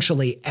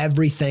essentially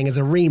everything is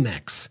a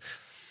remix.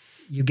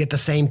 You get the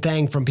same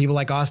thing from people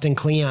like Austin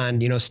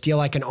Kleon, steal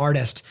like an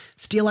artist.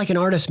 Steal like an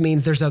artist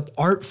means there's an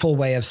artful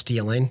way of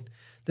stealing.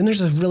 Then there's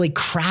a really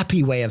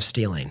crappy way of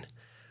stealing.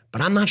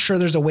 But I'm not sure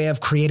there's a way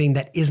of creating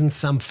that isn't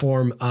some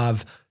form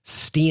of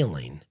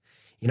stealing.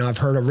 I've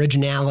heard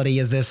originality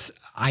is this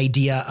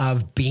idea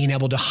of being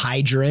able to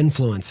hide your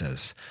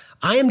influences.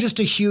 I am just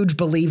a huge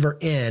believer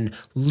in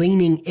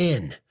leaning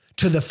in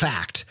to the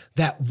fact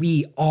that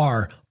we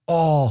are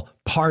all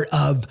part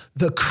of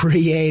the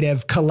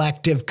creative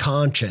collective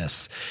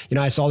conscious.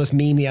 I saw this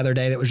meme the other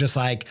day that was just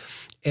like,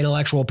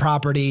 intellectual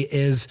property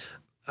is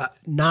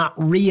not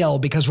real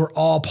because we're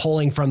all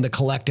pulling from the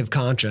collective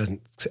conscious.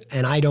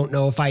 And I don't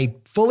know if I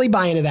fully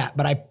buy into that,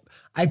 but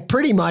I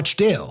pretty much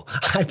do.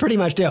 I pretty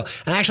much do.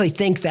 And I actually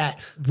think that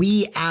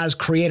we as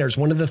creators,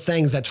 one of the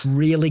things that's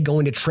really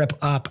going to trip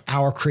up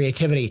our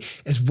creativity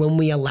is when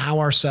we allow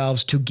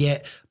ourselves to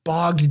get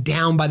bogged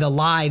down by the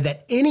lie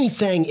that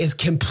anything is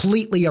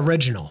completely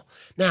original.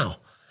 Now,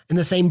 in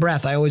the same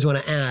breath, I always want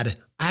to add,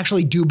 I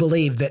actually do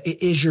believe that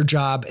it is your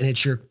job and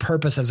it's your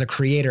purpose as a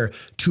creator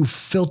to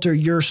filter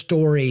your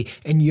story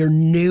and your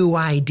new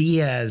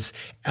ideas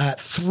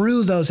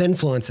through those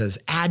influences.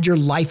 Add your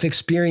life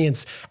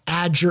experience,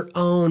 add your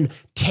own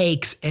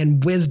takes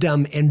and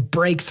wisdom and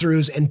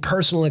breakthroughs and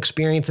personal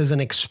experiences and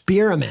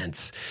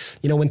experiments.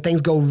 When things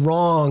go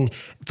wrong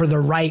for the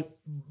right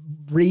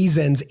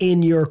reasons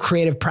in your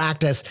creative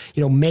practice,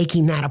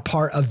 making that a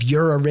part of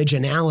your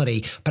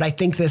originality. But I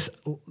think this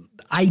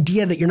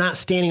idea that you're not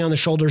standing on the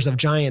shoulders of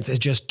giants is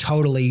just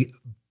totally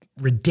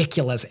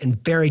ridiculous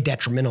and very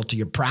detrimental to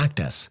your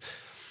practice.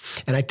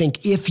 And I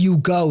think if you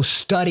go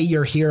study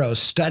your heroes,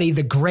 study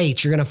the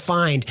greats, you're going to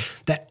find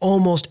that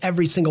almost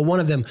every single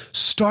one of them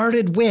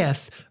started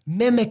with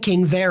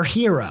mimicking their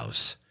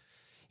heroes.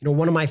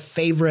 One of my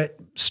favorite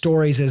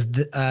stories is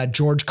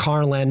George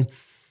Carlin,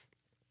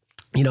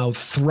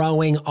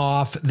 throwing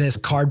off this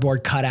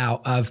cardboard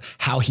cutout of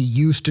how he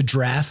used to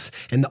dress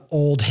and the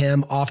old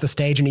him off the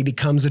stage, and he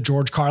becomes the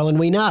George Carlin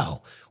we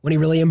know. When he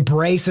really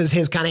embraces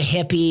his kind of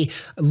hippie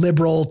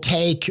liberal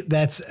take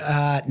that's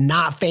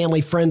not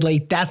family friendly,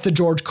 that's the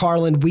George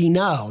Carlin we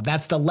know.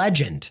 That's the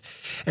legend.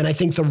 And I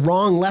think the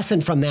wrong lesson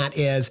from that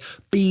is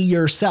be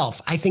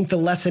yourself. I think the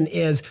lesson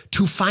is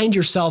to find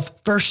yourself,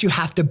 first you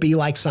have to be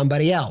like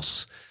somebody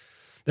else.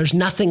 There's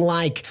nothing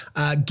like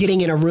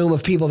getting in a room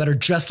of people that are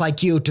just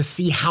like you to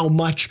see how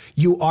much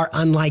you are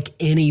unlike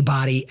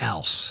anybody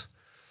else.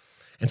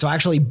 And so I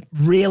actually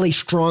really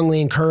strongly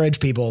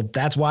encourage people,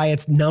 that's why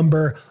it's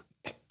number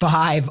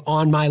 5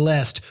 on my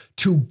list,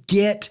 to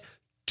get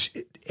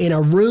in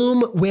a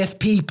room with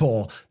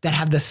people that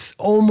have this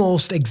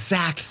almost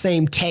exact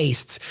same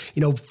tastes.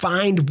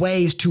 Find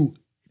ways to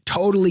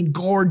totally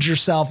gorge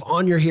yourself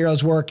on your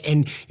hero's work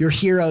and your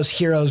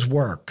hero's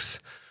works.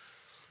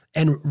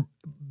 And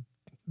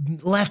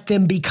let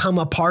them become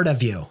a part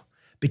of you,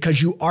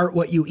 because you art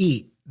what you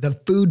eat. The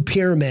food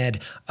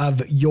pyramid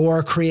of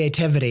your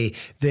creativity,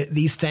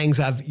 these things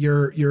of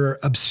your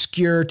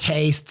obscure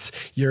tastes,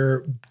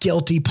 your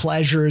guilty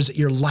pleasures,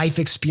 your life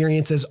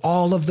experiences,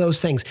 all of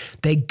those things,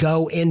 they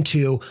go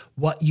into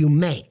what you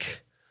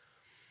make.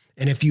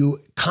 And if you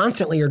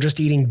constantly are just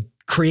eating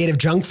creative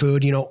junk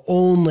food,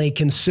 only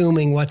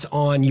consuming what's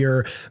on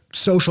your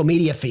social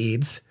media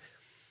feeds,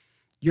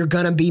 you're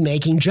going to be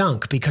making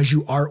junk because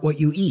you are what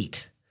you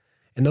eat.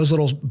 And those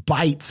little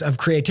bites of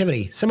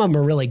creativity, some of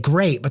them are really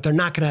great, but they're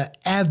not going to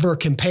ever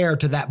compare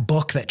to that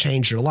book that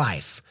changed your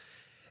life.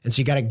 And so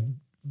you got to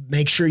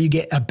make sure you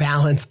get a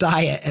balanced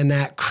diet and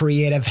that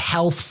creative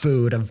health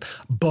food of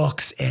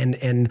books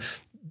and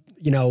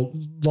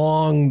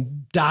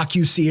long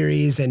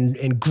docuseries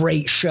and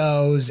great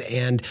shows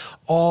and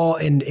all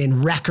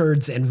in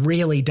records, and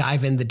really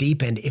dive in the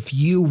deep end if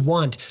you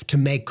want to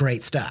make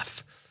great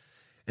stuff.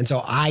 And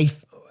so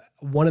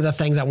one of the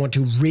things I want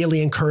to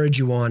really encourage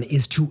you on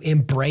is to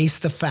embrace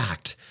the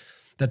fact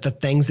that the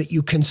things that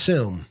you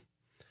consume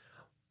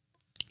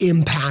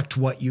impact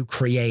what you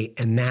create,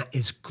 and that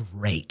is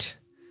great.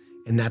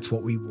 And that's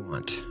what we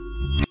want.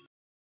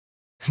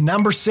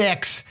 Number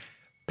 6,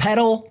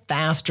 pedal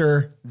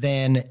faster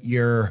than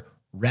you're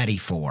ready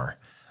for.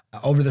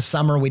 Over the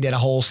summer, we did a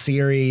whole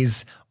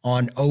series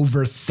on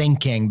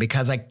overthinking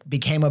because I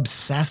became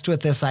obsessed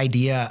with this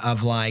idea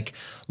of like,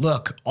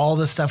 look, all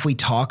the stuff we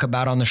talk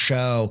about on the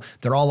show,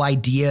 they're all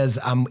ideas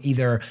I'm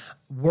either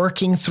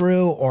working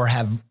through or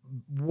have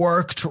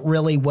worked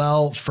really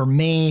well for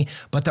me,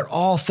 but they're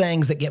all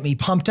things that get me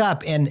pumped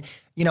up. And,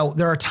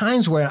 there are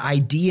times where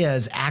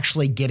ideas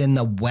actually get in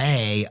the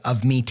way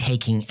of me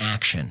taking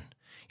action.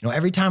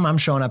 Every time I'm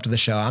showing up to the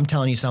show, I'm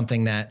telling you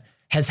something that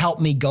has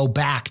helped me go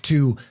back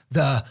to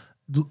the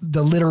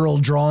literal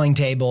drawing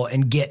table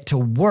and get to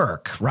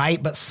work,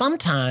 right? But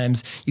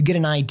sometimes you get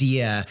an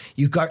idea,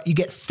 you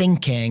get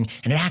thinking,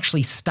 and it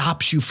actually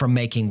stops you from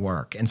making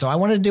work. And so I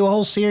wanted to do a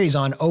whole series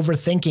on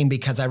overthinking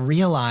because I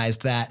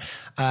realized that,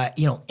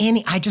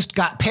 I just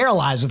got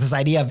paralyzed with this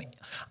idea of,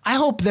 I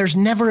hope there's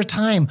never a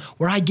time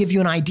where I give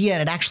you an idea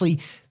and it actually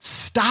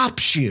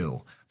stops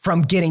you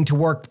from getting to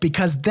work,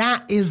 because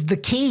that is the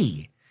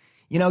key.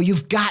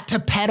 You've got to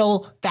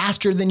pedal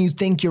faster than you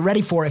think you're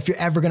ready for if you're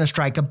ever going to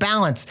strike a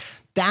balance.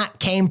 That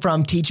came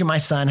from teaching my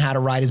son how to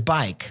ride his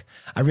bike.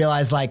 I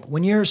realized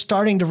when you're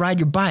starting to ride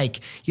your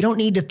bike, you don't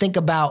need to think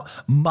about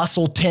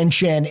muscle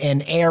tension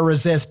and air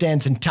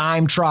resistance and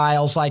time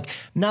trials.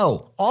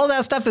 No, all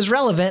that stuff is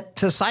relevant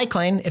to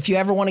cycling if you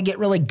ever want to get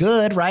really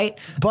good, right?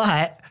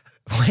 But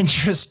when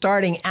you're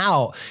starting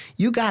out,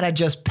 you got to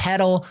just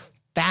pedal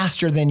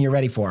faster than you're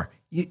ready for.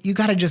 You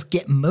got to just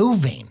get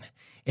moving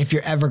if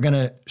you're ever going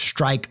to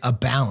strike a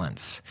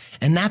balance.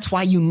 And that's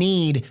why you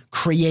need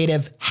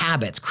creative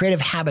habits. Creative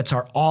habits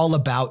are all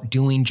about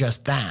doing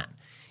just that.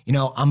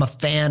 I'm a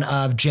fan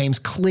of James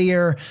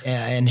Clear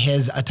and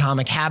his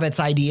Atomic Habits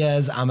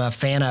ideas. I'm a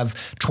fan of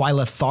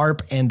Twyla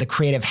Tharp and The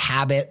Creative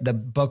Habit, the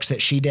books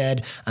that she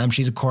did.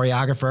 She's a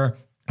choreographer.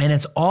 And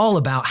it's all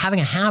about, having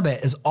a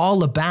habit is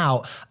all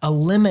about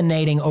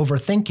eliminating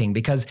overthinking,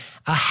 because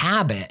a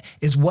habit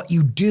is what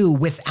you do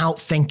without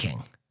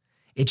thinking.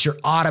 It's your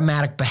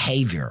automatic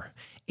behavior.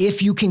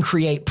 If you can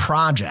create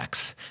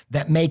projects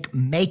that make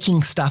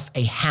making stuff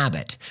a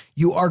habit,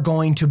 you are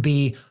going to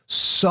be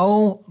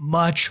so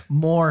much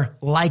more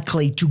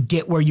likely to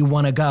get where you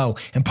want to go.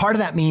 And part of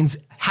that means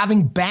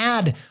having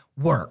bad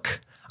work.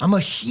 I'm a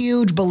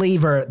huge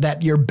believer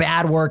that your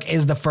bad work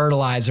is the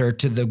fertilizer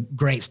to the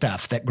great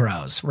stuff that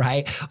grows,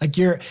 right?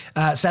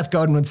 Seth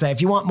Godin would say, if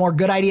you want more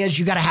good ideas,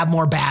 you got to have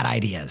more bad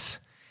ideas.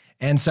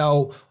 And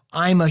so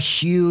I'm a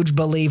huge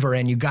believer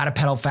in you got to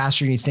pedal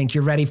faster than you think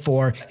you're ready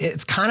for.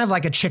 It's kind of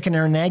like a chicken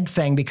or an egg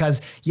thing,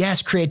 because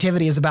yes,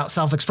 creativity is about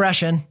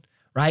self-expression,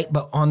 right?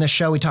 But on this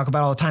show, we talk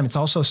about all the time, it's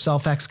also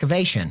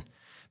self-excavation,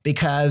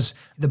 because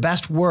the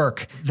best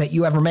work that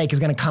you ever make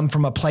is going to come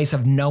from a place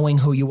of knowing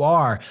who you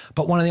are.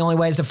 But one of the only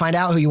ways to find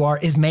out who you are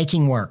is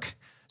making work.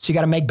 So you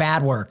got to make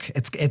bad work.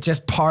 It's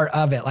just part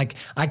of it.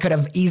 I could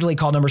have easily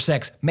called number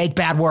 6, make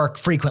bad work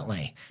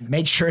frequently.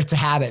 Make sure it's a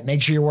habit.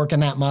 Make sure you're working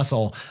that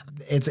muscle.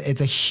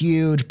 It's a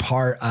huge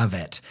part of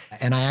it.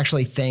 And I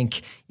actually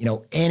think,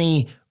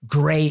 any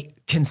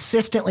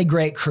consistently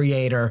great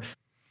creator,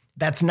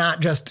 that's not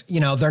just,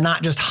 they're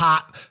not just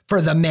hot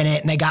for the minute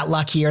and they got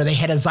lucky or they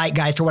hit a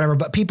zeitgeist or whatever,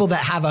 but people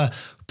that have a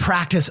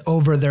practice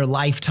over their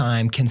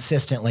lifetime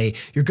consistently,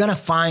 you're going to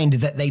find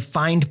that they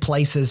find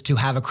places to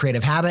have a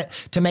creative habit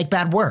to make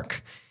bad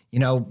work.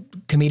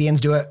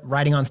 Comedians do it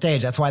writing on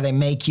stage. That's why they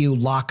make you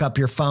lock up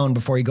your phone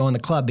before you go in the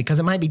club, because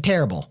it might be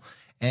terrible.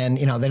 And,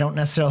 they don't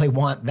necessarily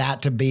want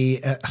that to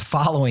be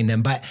following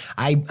them. But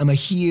I am a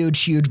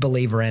huge, huge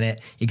believer in it.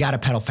 You got to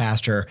pedal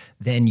faster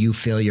than you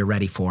feel you're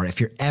ready for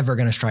if you're ever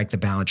going to strike the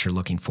balance you're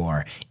looking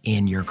for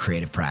in your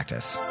creative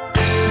practice.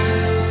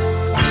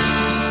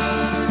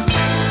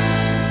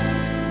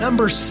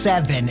 Number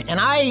 7, and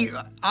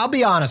I'll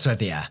be honest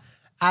with you.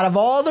 Out of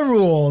all the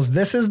rules,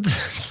 this is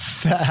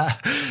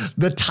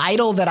the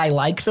title that I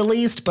like the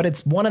least, but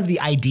it's one of the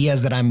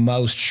ideas that I'm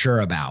most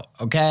sure about,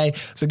 okay?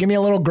 So give me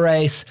a little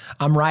grace.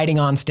 I'm writing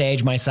on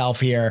stage myself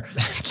here.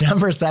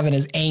 Number 7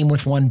 is aim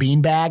with one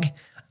beanbag.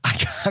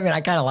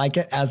 I kind of like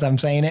it as I'm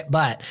saying it,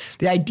 but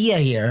the idea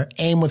here,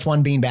 aim with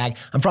one beanbag.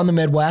 I'm from the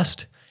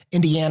Midwest,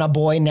 Indiana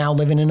boy, now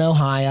living in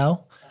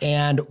Ohio.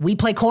 and we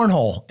play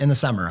cornhole in the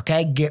summer,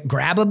 okay?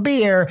 Grab a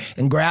beer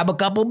and grab a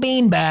couple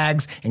bean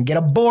bags and get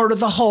a board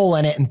with a hole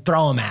in it and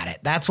throw them at it.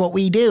 That's what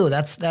we do.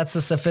 That's the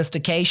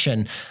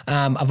sophistication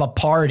of a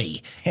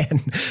party in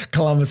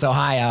Columbus,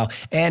 Ohio.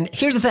 And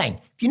here's the thing.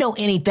 If you know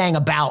anything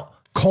about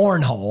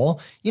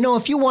cornhole,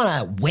 if you want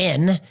to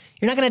win,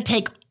 you're not going to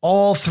take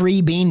all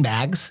 3 bean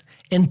bags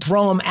and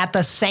throw them at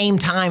the same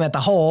time at the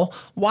hole.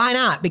 Why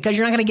not? Because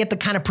you're not going to get the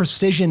kind of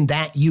precision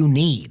that you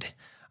need,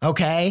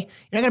 okay?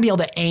 You're not going to be able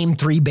to aim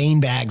 3 bean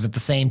bags at the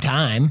same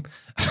time.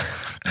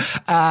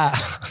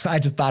 I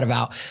just thought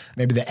about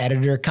maybe the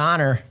editor,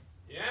 Connor.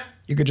 Yeah.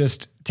 You could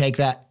just take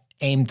that,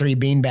 aim 3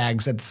 bean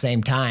bags at the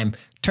same time,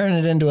 turn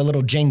it into a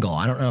little jingle.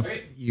 I don't know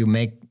if you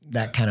make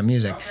that kind of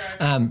music.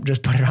 Okay.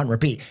 Just put it on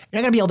repeat.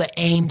 You're not going to be able to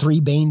aim 3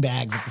 bean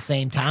bags at the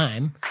same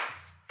time.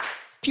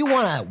 If you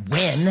want to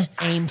win,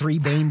 aim 3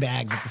 bean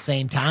bags at the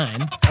same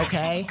time,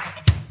 okay?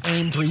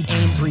 Aim three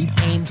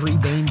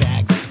bean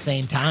bags at the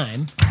same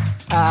time.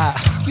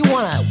 If you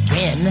want to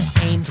win,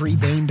 aim 3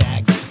 bean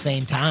bags at the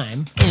same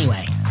time.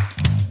 Anyway,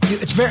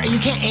 you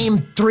can't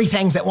aim 3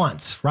 things at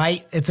once,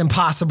 right? It's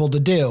impossible to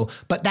do,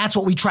 but that's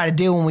what we try to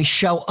do when we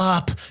show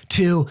up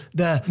to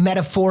the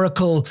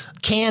metaphorical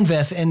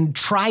canvas and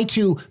try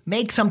to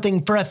make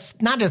something for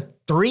not just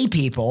 3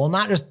 people,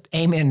 not just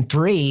aim in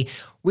 3.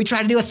 We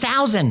try to do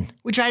 1,000.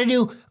 We try to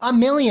do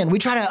 1,000,000. We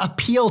try to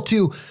appeal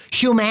to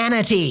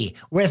humanity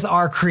with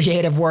our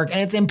creative work, and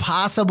it's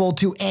impossible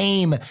to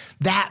aim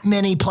that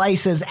many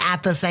places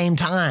at the same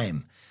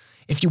time.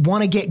 If you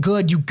want to get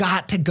good, you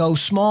got to go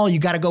small. You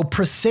got to go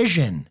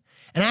precision.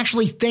 And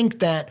actually think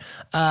that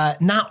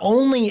not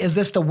only is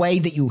this the way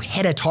that you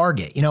hit a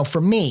target,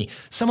 for me,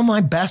 some of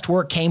my best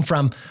work came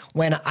from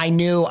when I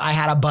knew I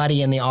had a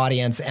buddy in the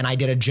audience and I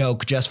did a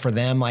joke just for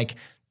them. Like,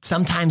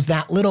 sometimes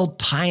that little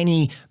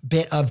tiny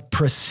bit of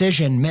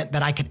precision meant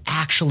that I could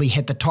actually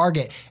hit the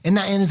target. And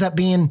that ends up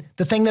being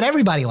the thing that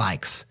everybody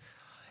likes.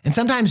 And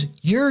sometimes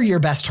you're your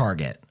best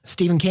target.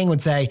 Stephen King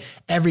would say,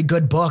 every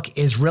good book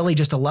is really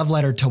just a love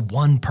letter to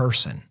one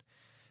person.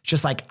 It's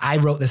just like, I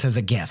wrote this as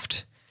a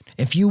gift.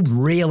 If you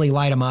really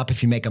light them up,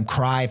 if you make them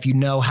cry, if you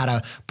know how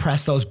to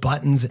press those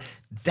buttons,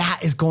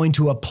 that is going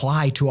to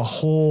apply to a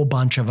whole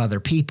bunch of other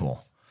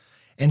people.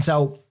 And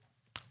so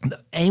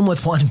Aim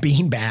with 1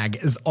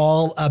 beanbag is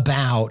all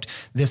about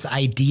this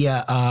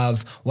idea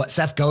of what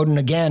Seth Godin,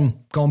 again,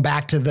 going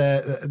back to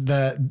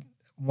the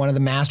one of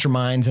the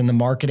masterminds in the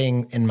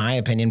marketing, in my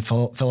opinion,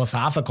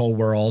 philosophical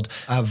world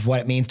of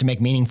what it means to make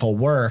meaningful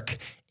work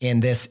in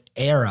this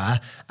era.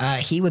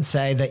 He would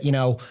say that,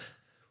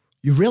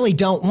 you really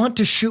don't want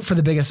to shoot for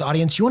the biggest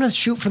audience. You want to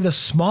shoot for the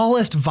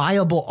smallest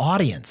viable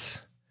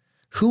audience.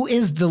 Who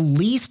is the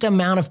least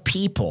amount of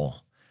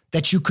people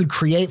that you could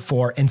create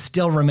for and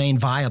still remain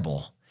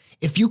viable?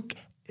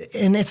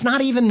 And it's not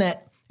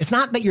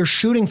that you're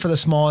shooting for the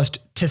smallest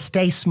to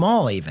stay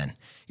small even.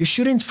 You're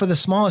shooting for the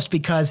smallest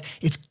because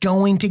it's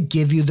going to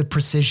give you the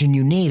precision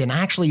you need. And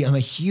actually, I'm a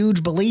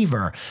huge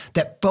believer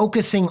that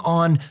focusing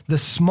on the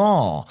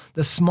small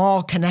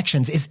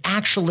connections is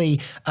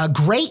actually a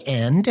great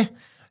end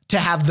to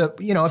have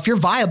if you're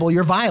viable,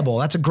 you're viable.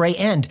 That's a great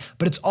end,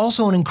 but it's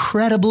also an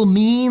incredible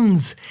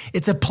means.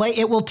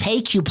 It will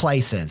take you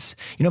places.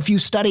 If you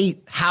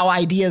study how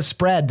ideas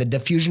spread, the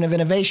diffusion of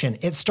innovation,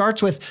 it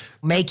starts with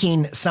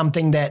making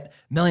something that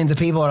millions of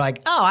people are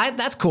like, oh,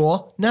 that's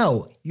cool.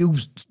 No, you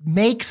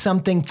make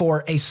something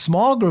for a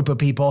small group of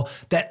people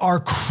that are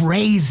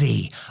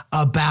crazy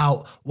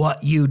about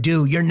what you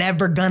do. You're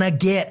never gonna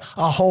get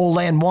a hole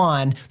in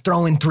one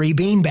throwing 3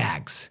 bean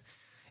bags.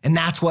 And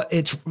that's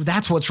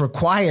what's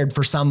required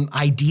for some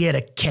idea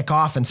to kick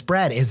off and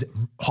spread is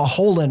a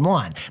hole in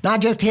one,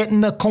 not just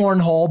hitting the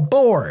cornhole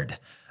board.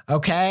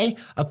 Okay.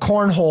 A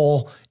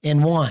cornhole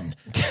in 1,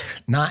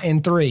 not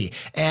in 3.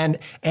 And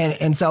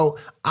so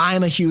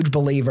I'm a huge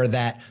believer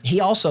that he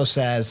also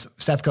says,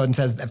 Seth Godin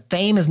says that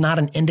fame is not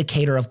an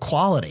indicator of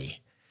quality.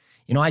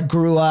 I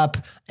grew up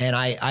and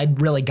I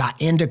really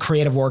got into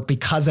creative work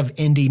because of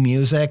indie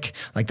music.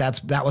 Like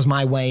that was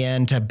my way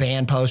into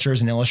band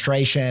posters and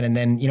illustration. And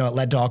then, it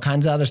led to all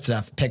kinds of other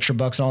stuff, picture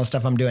books and all the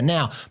stuff I'm doing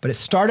now. But it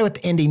started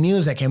with indie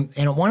music. And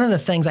one of the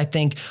things I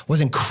think was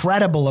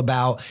incredible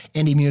about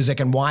indie music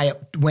and why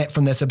it went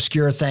from this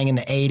obscure thing in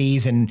the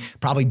 80s and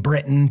probably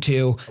Britain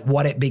to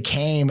what it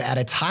became at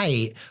its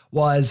height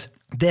was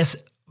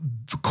this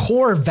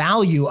core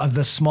value of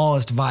the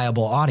smallest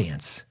viable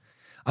audience.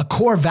 A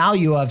core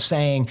value of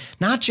saying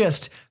not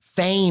just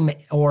fame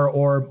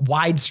or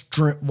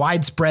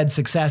widespread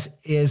success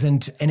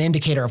isn't an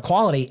indicator of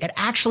quality. It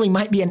actually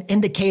might be an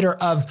indicator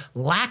of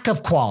lack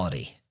of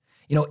quality.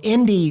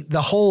 Indie,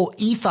 the whole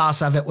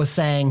ethos of it was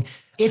saying,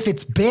 if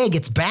it's big,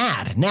 it's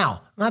bad.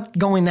 Now, I'm not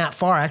going that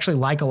far. I actually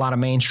like a lot of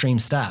mainstream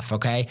stuff,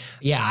 okay?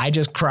 Yeah, I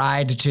just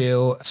cried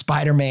to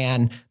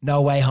Spider-Man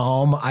No Way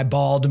Home. I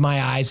bawled my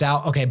eyes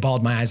out. Okay,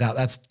 bawled my eyes out.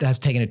 That's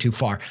taking it too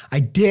far. I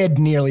did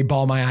nearly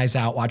bawl my eyes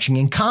out watching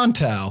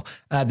Encanto,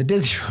 the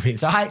Disney movie.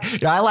 So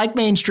I like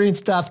mainstream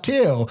stuff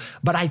too,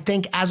 but I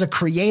think as a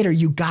creator,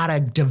 you gotta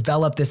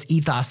develop this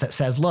ethos that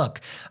says, look,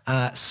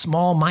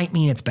 small might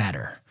mean it's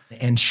better.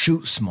 and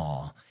shoot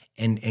small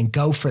and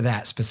go for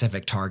that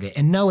specific target.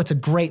 And know it's a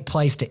great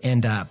place to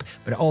end up,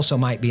 but it also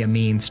might be a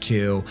means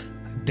to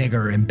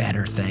bigger and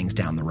better things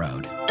down the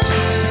road.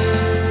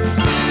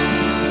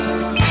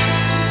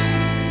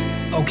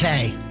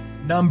 Okay,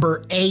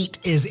 number 8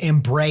 is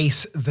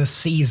embrace the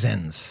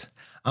seasons.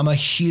 I'm a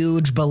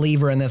huge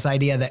believer in this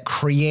idea that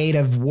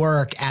creative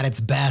work at its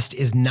best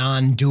is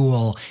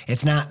non-dual.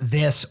 It's not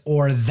this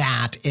or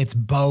that, it's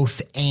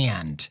both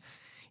and.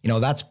 You know,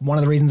 that's one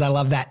of the reasons I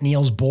love that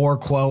Niels Bohr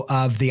quote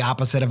of the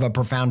opposite of a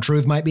profound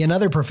truth might be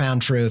another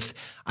profound truth.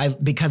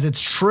 Because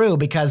it's true,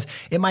 because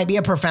it might be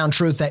a profound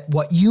truth that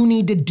what you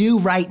need to do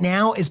right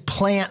now is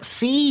plant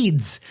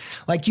seeds.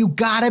 Like, you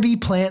gotta be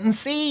planting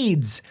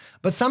seeds.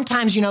 But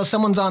sometimes, you know,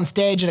 someone's on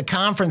stage at a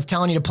conference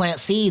telling you to plant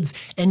seeds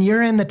and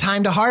you're in the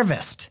time to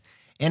harvest.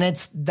 And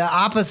it's the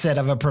opposite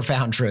of a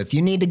profound truth.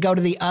 You need to go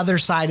to the other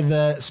side of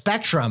the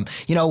spectrum.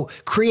 You know,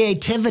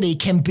 creativity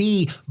can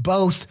be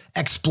both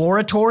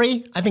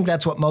exploratory. I think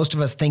that's what most of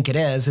us think it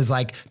is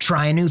like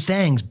trying new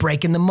things,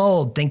 breaking the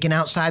mold, thinking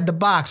outside the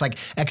box, like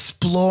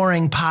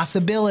exploring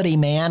possibility,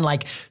 man,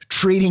 like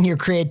treating your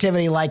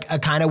creativity like a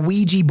kind of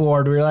Ouija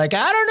board where you're like,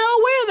 I don't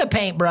know where the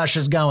paintbrush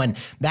is going,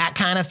 that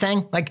kind of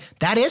thing. Like,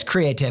 that is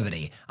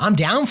creativity. I'm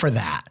down for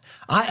that.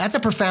 That's a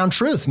profound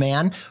truth,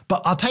 man.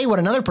 But I'll tell you what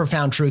another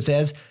profound truth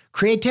is.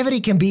 Creativity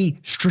can be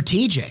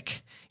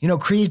strategic. You know,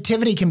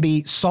 creativity can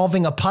be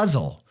solving a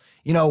puzzle.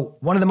 You know,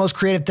 one of the most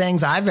creative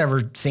things I've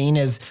ever seen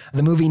is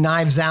the movie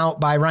Knives Out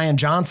by Rian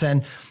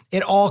Johnson.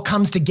 It all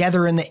comes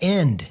together in the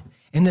end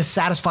in this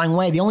satisfying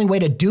way. The only way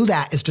to do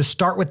that is to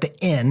start with the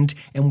end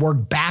and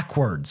work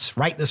backwards,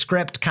 write the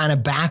script kind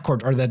of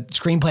backward or the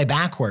screenplay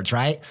backwards,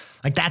 right?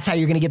 Like, that's how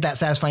you're going to get that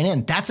satisfying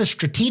end. That's a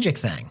strategic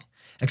thing.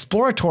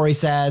 Exploratory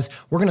says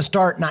we're going to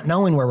start not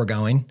knowing where we're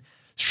going.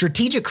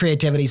 Strategic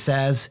creativity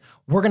says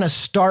we're going to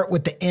start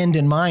with the end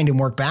in mind and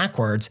work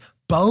backwards.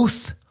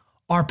 Both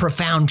are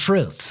profound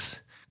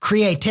truths.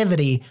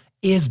 Creativity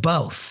is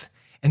both.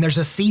 And there's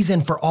a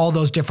season for all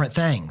those different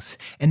things.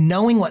 And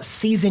knowing what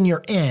season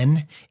you're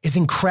in is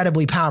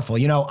incredibly powerful.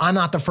 You know, I'm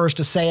not the first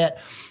to say it.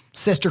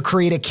 Sister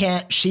Karita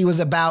Kent, she was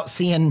about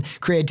seeing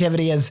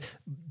creativity as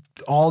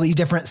all these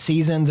different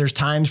seasons. There's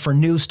times for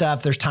new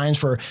stuff. There's times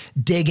for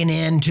digging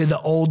into the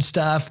old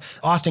stuff.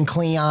 Austin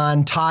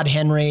Kleon, Todd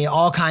Henry,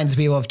 all kinds of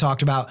people have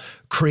talked about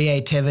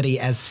creativity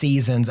as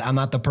seasons. I'm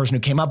not the person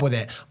who came up with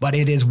it, but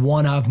it is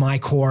one of my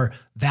core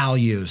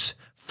values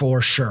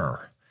for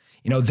sure.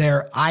 You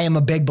know, I am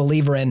a big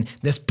believer in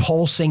this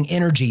pulsing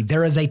energy.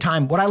 There is a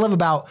time. What I love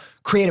about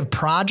creative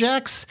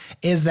projects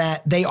is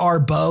that they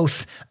are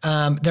both,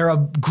 they're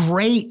a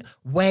great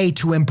way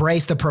to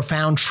embrace the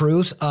profound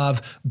truths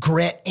of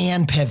grit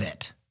and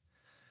pivot.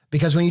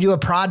 Because when you do a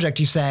project,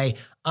 you say,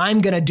 I'm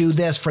going to do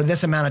this for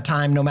this amount of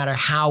time, no matter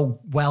how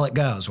well it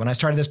goes. When I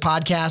started this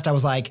podcast, I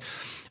was like,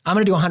 I'm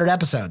going to do 100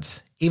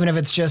 episodes, even if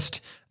it's just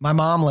my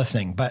mom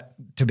listening. But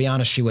to be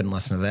honest, she wouldn't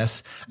listen to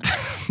this,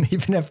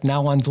 even if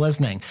no one's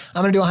listening.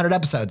 I'm going to do 100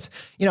 episodes.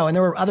 You know, and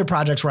there were other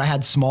projects where I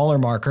had smaller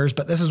markers,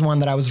 but this is one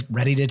that I was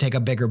ready to take a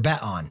bigger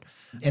bet on.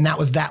 And that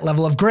was that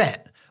level of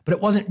grit. But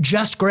it wasn't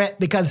just grit,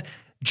 because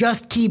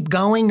just keep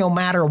going no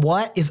matter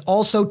what is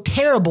also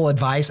terrible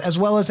advice as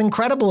well as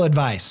incredible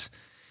advice.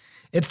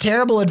 It's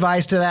terrible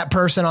advice to that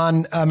person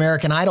on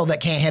American Idol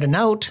that can't hit a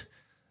note.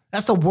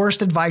 That's the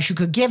worst advice you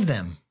could give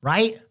them,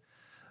 right?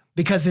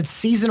 Because it's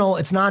seasonal,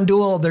 it's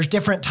non-dual, there's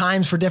different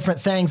times for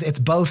different things, it's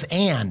both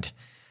and.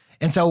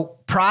 And so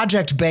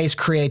project-based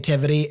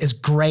creativity is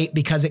great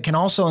because it can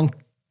also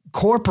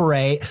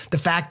incorporate the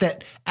fact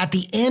that at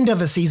the end of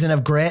a season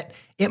of grit,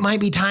 it might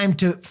be time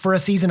for a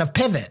season of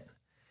pivot.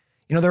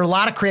 You know, there are a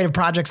lot of creative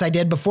projects I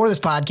did before this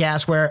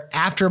podcast where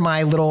after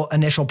my little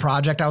initial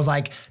project, I was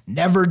like,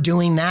 never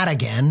doing that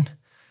again.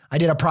 I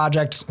did a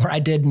project where I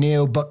did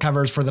new book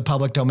covers for the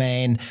public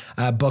domain,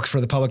 books for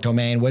the public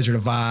domain, Wizard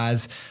of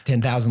Oz,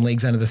 10,000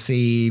 Leagues Under the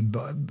Sea,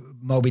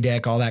 Moby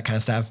Dick, all that kind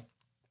of stuff.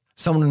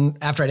 Someone,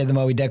 after I did the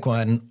Moby Dick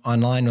one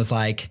online, was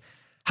like,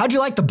 how'd you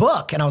like the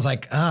book? And I was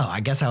like, oh,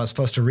 I guess I was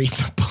supposed to read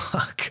the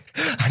book.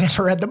 I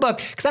never read the book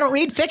because I don't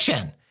read fiction.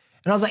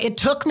 And I was like, it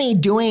took me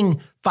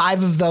doing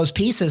 5 of those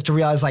pieces to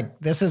realize, like,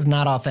 this is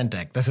not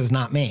authentic. This is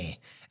not me.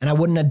 And I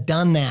wouldn't have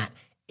done that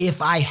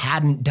if I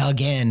hadn't dug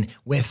in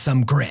with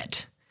some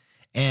grit.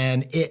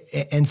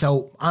 And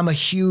so I'm a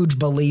huge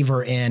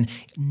believer in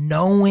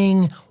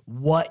knowing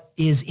what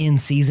is in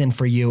season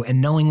for you and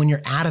knowing when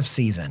you're out of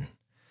season,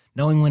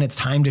 knowing when it's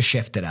time to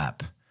shift it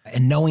up,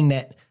 and knowing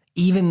that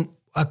even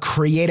a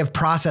creative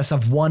process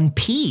of one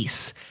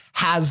piece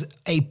has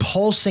a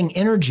pulsing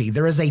energy.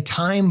 There is a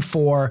time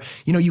for,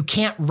 you know, you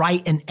can't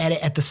write and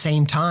edit at the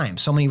same time.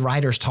 So many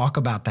writers talk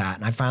about that,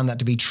 and I found that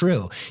to be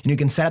true. And you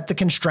can set up the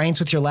constraints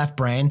with your left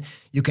brain.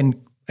 You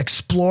can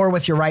explore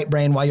with your right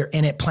brain while you're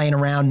in it, playing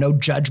around, no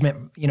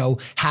judgment, you know,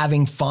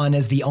 having fun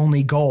is the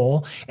only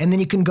goal. And then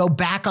you can go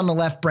back on the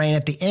left brain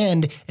at the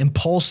end and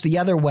pulse the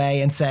other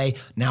way and say,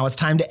 now it's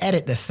time to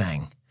edit this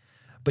thing.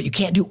 But you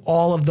can't do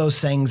all of those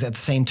things at the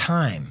same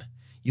time.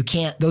 You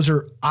can't, those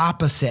are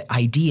opposite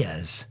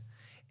ideas,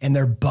 and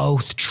they're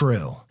both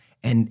true.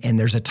 And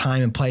there's a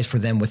time and place for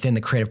them within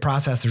the creative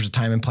process. There's a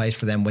time and place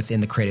for them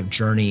within the creative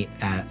journey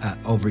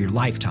over your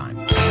lifetime.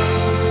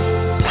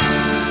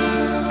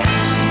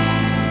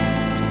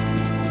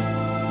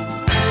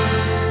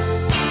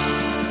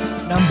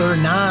 Number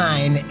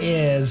 9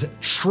 is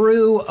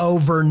true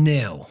over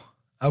new.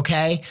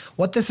 Okay?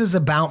 What this is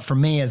about for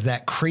me is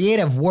that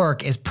creative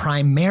work is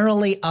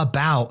primarily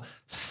about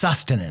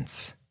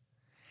sustenance.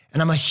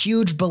 And I'm a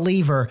huge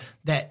believer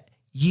that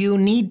you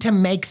need to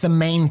make the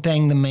main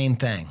thing the main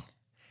thing.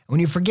 When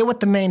you forget what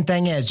the main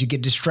thing is, you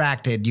get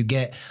distracted, you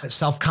get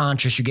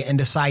self-conscious, you get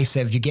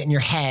indecisive, you get in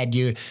your head,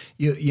 you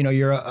get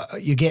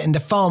into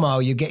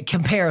FOMO, you get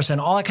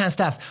comparison, all that kind of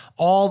stuff.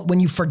 All when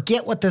you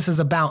forget what this is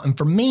about. And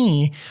for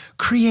me,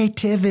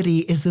 creativity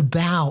is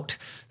about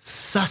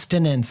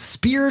sustenance,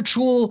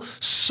 spiritual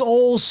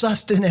soul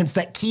sustenance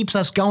that keeps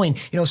us going.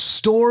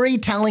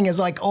 Storytelling is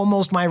like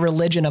almost my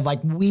religion of like,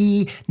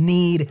 we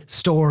need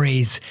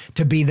stories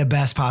to be the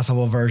best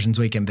possible versions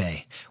we can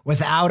be.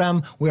 Without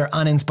them, we're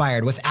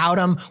uninspired. Without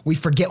them, we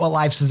forget what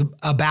life is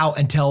about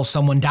until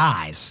someone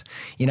dies.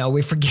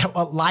 We forget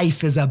what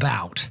life is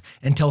about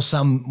until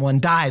someone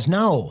dies.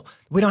 No,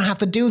 we don't have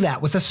to do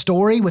that. With a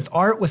story, with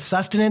art, with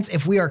sustenance,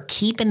 if we are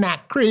keeping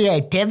that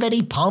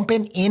creativity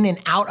pumping in and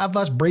out of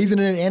us, breathing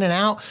it in and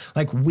out,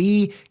 like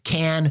we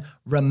can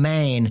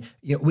remain,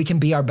 we can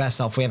be our best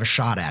self. We have a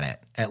shot at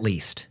it, at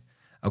least.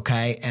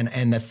 Okay.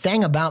 And the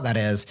thing about that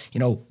is,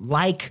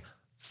 like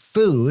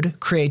food,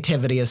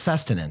 creativity is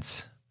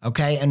sustenance.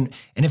 Okay. And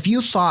if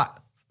you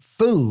thought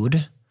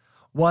food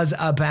was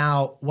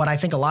about what I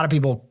think a lot of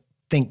people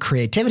think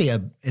creativity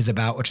is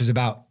about, which is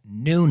about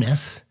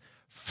newness,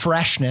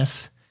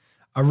 freshness,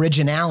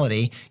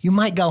 originality, you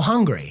might go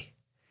hungry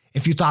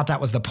if you thought that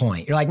was the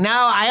point. You're like, no,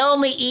 I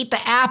only eat the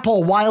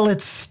apple while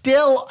it's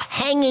still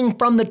hanging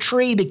from the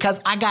tree because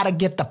I got to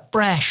get the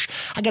fresh.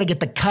 I got to get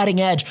the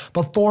cutting edge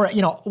before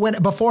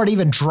it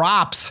even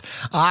drops.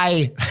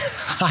 I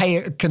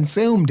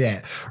consumed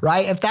it,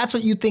 right? If that's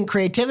what you think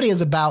creativity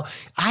is about,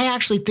 I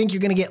actually think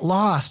you're going to get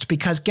lost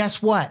because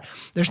guess what?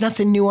 There's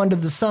nothing new under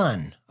the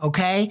sun.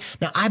 Okay.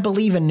 Now I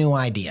believe in new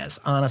ideas.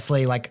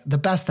 Honestly, like the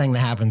best thing that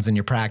happens in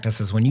your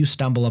practice is when you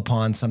stumble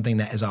upon something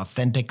that is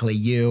authentically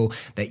you,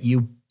 that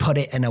you put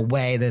it in a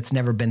way that's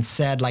never been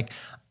said. Like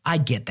I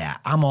get that.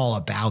 I'm all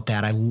about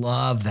that. I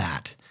love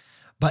that.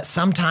 But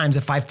sometimes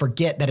if I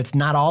forget that it's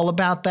not all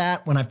about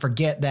that, when I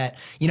forget that,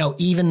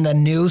 even the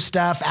new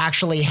stuff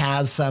actually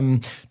has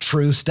some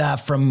true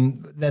stuff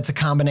that's a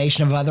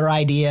combination of other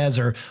ideas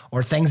or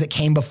things that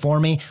came before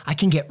me, I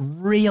can get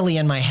really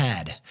in my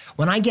head.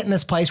 When I get in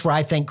this place where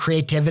I think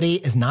creativity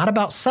is not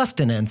about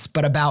sustenance,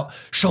 but about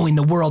showing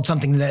the world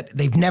something that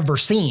they've never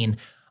seen,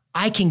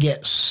 I can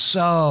get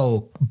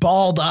so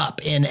balled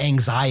up in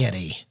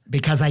anxiety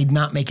because I'm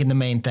not making the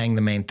main thing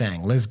the main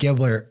thing. Liz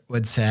Gilbert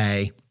would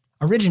say,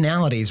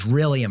 originality is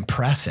really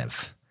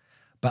impressive,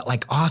 but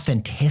like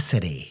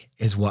authenticity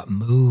is what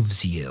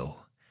moves you.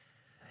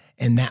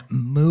 And that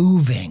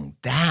moving,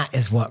 that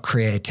is what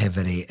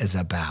creativity is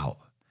about.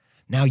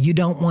 Now, you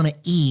don't want to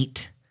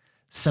eat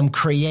some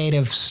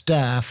creative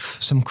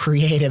stuff, some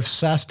creative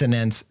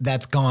sustenance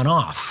that's gone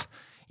off.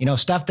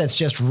 Stuff that's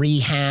just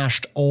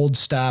rehashed old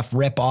stuff,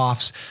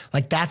 rip-offs.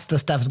 Like that's the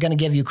stuff that's going to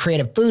give you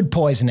creative food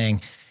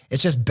poisoning.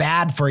 It's just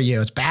bad for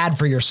you. It's bad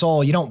for your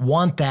soul. You don't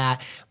want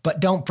that. But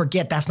don't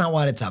forget, that's not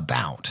what it's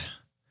about.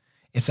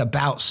 It's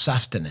about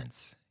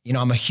sustenance.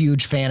 I'm a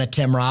huge fan of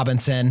Tim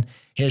Robinson.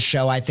 His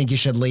show, I Think You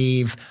Should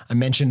Leave, I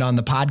mentioned on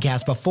the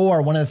podcast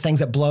before, one of the things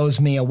that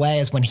blows me away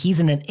is when he's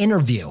in an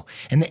interview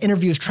and the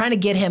interview is trying to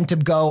get him to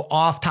go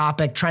off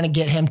topic, trying to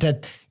get him to,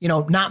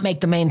 not make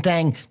the main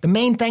thing. The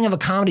main thing of a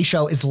comedy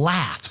show is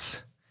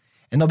laughs.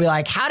 And they'll be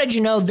like, how did you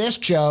know this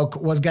joke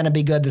was going to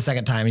be good the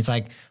second time? He's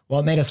like, well,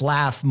 it made us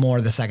laugh more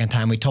the second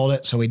time we told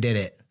it, so we did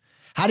it.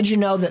 How did you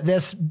know that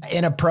this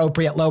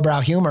inappropriate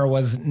lowbrow humor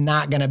was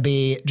not going to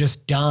be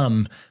just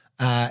dumb?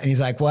 And he's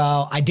like,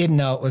 well, I didn't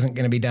know it wasn't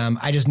going to be dumb.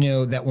 I just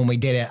knew that when we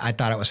did it, I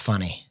thought it was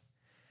funny.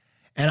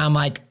 And I'm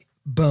like,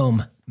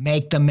 boom,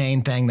 make the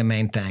main thing the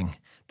main thing.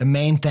 The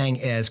main thing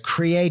is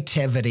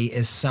creativity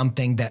is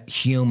something that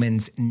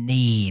humans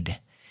need.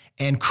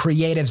 And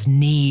creatives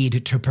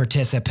need to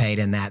participate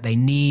in that. They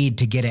need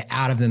to get it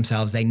out of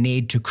themselves. They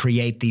need to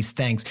create these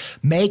things.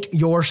 Make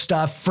your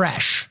stuff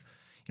fresh.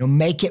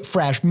 Make it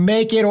fresh.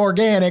 Make it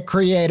organic,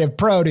 creative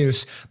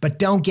produce. But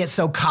don't get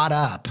so caught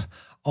up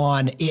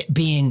on it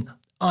being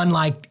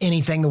unlike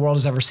anything the world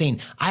has ever seen.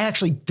 I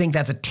actually think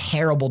that's a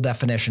terrible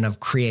definition of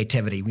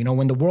creativity.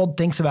 When the world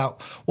thinks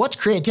about what's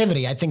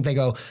creativity, I think they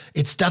go,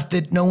 it's stuff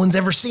that no one's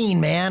ever seen,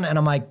 man. And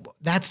I'm like,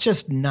 that's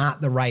just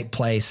not the right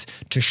place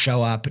to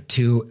show up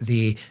to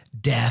the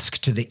desk,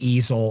 to the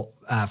easel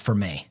for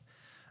me.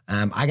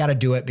 I got to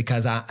do it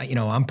because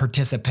I'm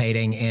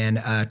participating in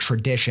a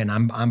tradition.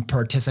 I'm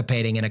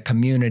participating in a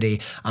community.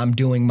 I'm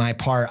doing my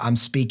part. I'm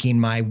speaking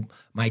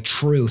my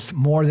truth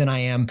more than I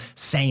am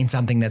saying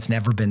something that's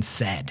never been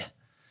said.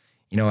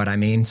 You know what I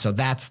mean? So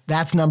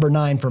that's number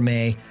 9 for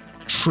me.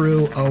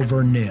 True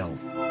over new.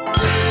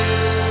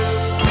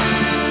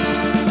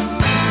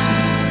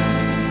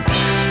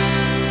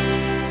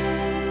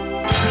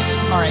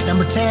 All right,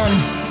 number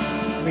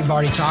 10. We've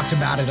already talked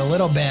about it a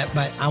little bit,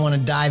 but I want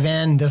to dive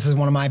in. This is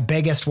one of my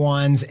biggest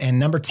ones. And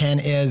number 10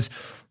 is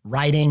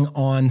writing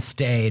on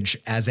stage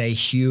as a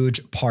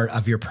huge part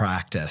of your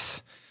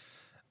practice.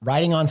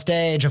 Writing on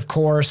stage, of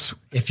course,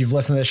 if you've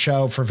listened to this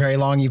show for very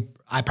long,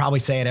 I probably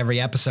say it every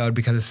episode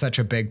because it's such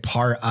a big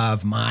part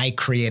of my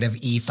creative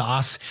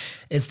ethos.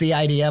 It's the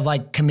idea of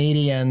like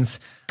comedians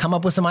come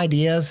up with some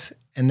ideas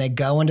and they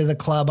go into the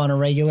club on a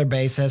regular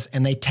basis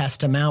and they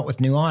test them out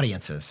with new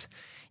audiences.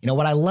 You know,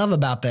 what I love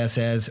about this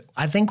is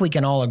I think we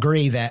can all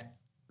agree that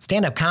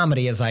stand-up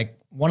comedy is like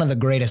one of the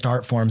greatest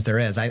art forms there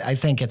is. I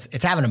think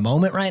it's having a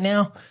moment right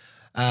now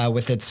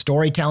with its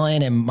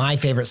storytelling. And my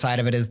favorite side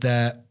of it is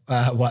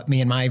what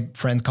me and my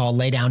friends call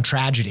lay down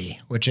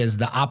tragedy, which is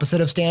the opposite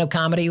of stand-up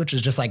comedy, which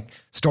is just like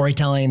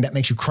storytelling that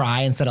makes you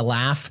cry instead of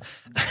laugh.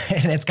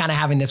 And it's kind of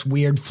having this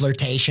weird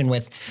flirtation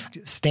with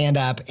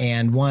stand-up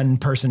and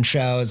one-person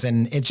shows.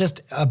 And it's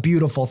just a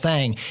beautiful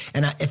thing.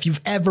 And if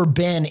you've ever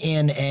been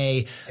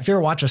if you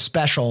ever watch a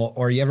special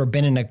or you ever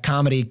been in a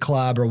comedy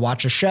club or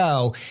watch a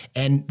show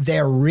and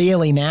they're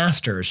really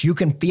masters, you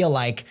can feel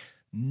like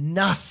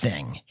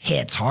nothing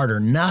hits harder.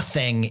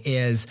 Nothing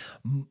is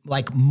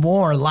like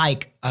more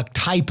like a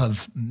type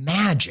of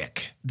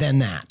magic than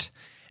that.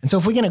 And so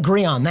if we can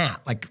agree on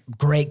that, like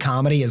great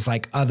comedy is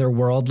like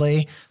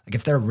otherworldly, like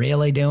if they're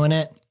really doing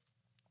it,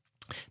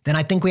 then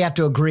I think we have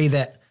to agree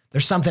that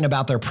there's something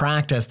about their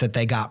practice that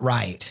they got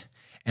right.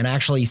 And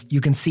actually, you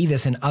can see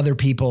this in other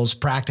people's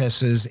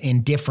practices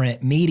in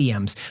different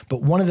mediums.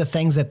 But one of the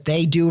things that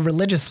they do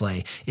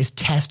religiously is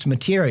test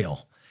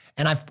material.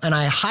 And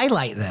I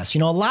highlight this. You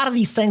know, a lot of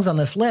these things on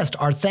this list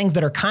are things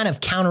that are kind of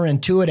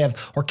counterintuitive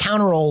or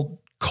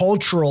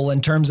countercultural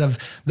in terms of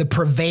the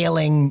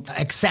prevailing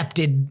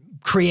accepted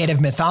creative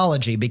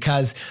mythology,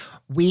 because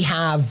we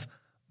have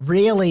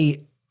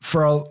really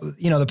for,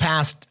 the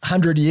past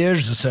 100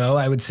 years or so,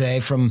 I would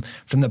say, from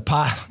the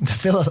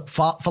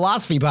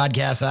philosophy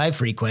podcasts I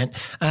frequent,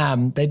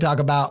 they talk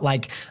about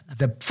like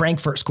the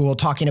Frankfurt School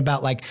talking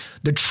about like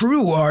the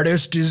true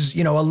artist is,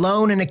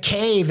 alone in a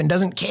cave and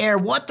doesn't care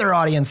what their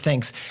audience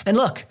thinks. And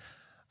look,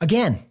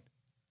 again,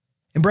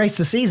 embrace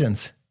the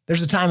seasons.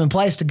 There's a time and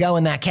place to go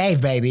in that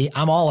cave, baby.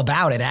 I'm all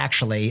about it,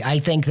 actually. I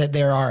think that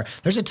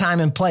there's a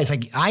time and place.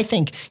 Like, I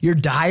think your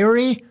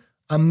diary,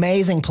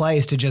 amazing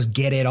place to just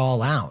get it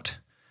all out.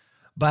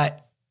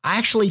 But I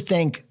actually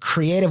think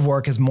creative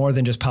work is more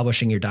than just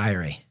publishing your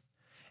diary.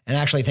 And I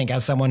actually think,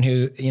 as someone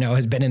who,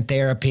 has been in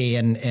therapy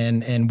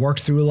and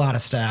worked through a lot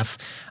of stuff,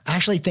 I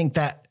actually think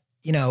that,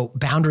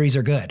 boundaries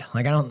are good.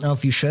 Like, I don't know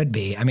if you should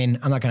be. I mean,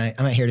 I'm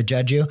not here to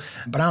judge you,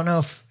 but I don't know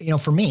if,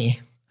 for me,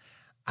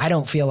 I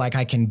don't feel like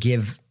I can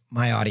give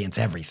my audience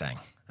everything.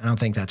 I don't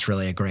think that's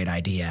really a great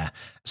idea.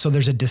 So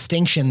there's a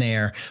distinction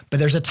there, but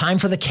there's a time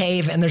for the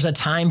cave and there's a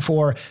time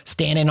for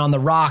standing on the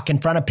rock in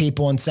front of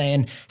people and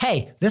saying,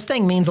 hey, this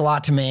thing means a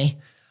lot to me.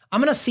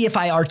 I'm going to see if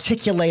I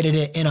articulated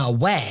it in a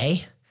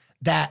way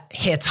that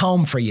hits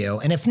home for you.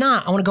 And if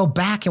not, I want to go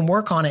back and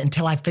work on it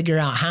until I figure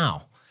out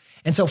how.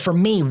 And so for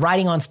me,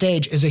 writing on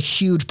stage is a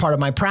huge part of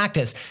my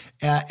practice.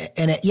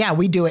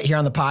 We do it here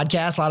on the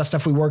podcast. A lot of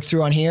stuff we work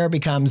through on here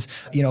becomes,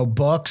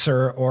 books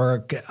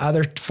or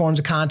other forms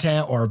of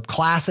content or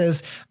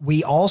classes.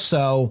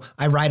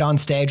 I write on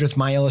stage with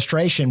my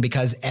illustration,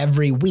 because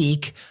every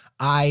week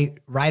I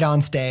write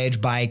on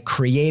stage by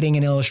creating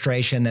an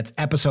illustration that's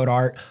episode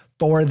art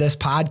for this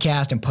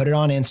podcast and put it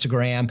on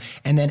Instagram.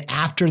 And then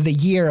after the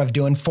year of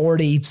doing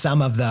 40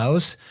 some of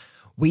those,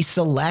 we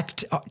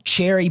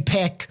cherry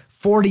pick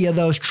 40 of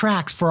those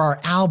tracks for our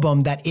album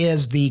that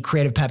is the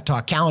Creative Pep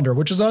Talk calendar,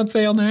 which is on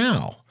sale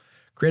now.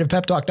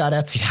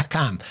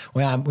 creativepeptalk.etsy.com.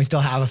 We still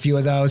have a few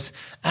of those.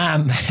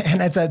 And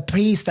it's a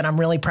piece that I'm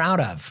really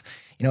proud of.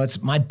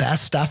 It's my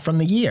best stuff from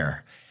the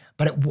year.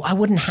 But I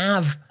wouldn't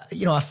have,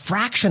 a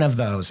fraction of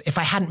those if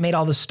I hadn't made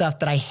all the stuff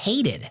that I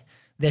hated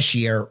this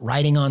year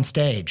writing on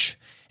stage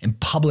and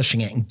publishing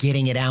it and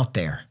getting it out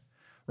there,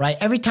 right?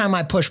 Every time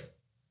I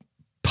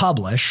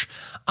publish,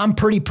 I'm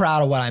pretty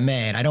proud of what I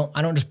made. I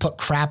don't just put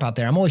crap out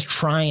there. I'm always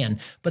trying,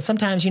 but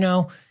sometimes,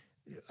 a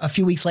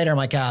few weeks later, I'm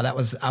like, I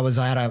was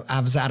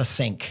out of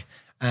sync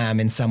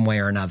in some way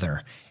or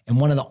another. And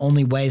one of the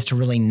only ways to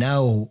really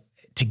know,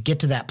 to get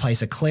to that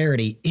place of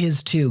clarity,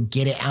 is to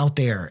get it out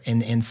there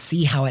and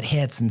see how it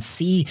hits and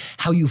see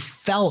how you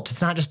felt.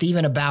 It's not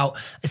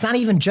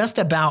even just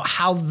about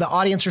how the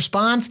audience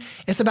responds.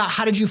 It's about,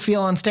 how did you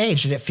feel on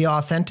stage? Did it feel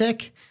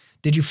authentic?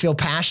 Did you feel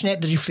passionate?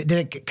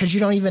 Because you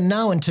don't even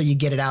know until you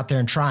get it out there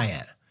and try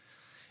it.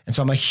 And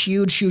so I'm a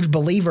huge, huge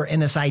believer in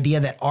this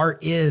idea that art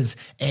is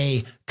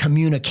a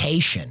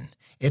communication.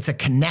 It's a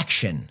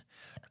connection.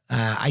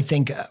 I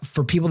think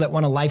for people that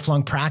want a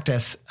lifelong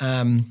practice,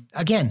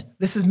 again,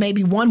 this is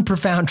maybe one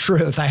profound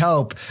truth, I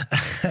hope.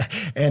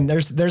 And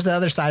there's the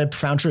other side of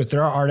profound truth.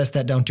 There are artists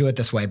that don't do it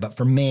this way. But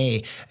for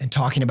me, and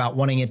talking about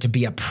wanting it to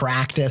be a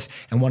practice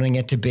and wanting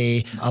it to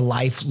be a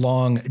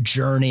lifelong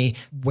journey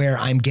where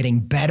I'm getting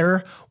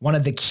better, one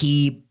of the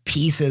key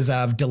pieces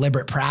of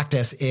deliberate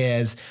practice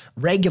is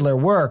regular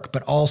work,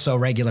 but also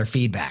regular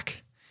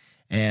feedback.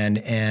 And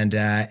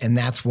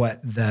that's where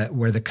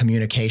the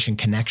communication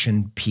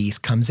connection piece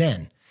comes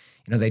in.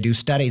 They do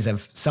studies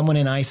of someone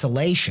in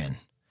isolation.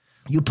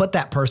 You put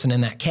that person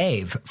in that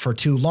cave for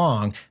too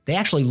long, they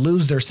actually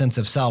lose their sense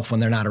of self when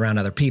they're not around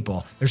other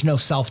people. There's no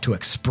self to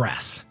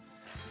express.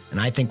 And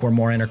I think we're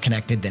more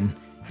interconnected than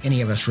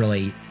any of us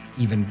really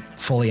even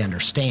fully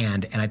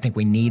understand. And I think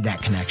we need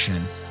that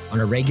connection on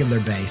a regular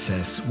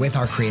basis with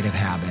our creative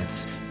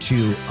habits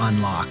to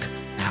unlock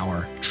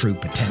our true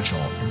potential.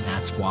 And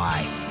that's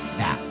why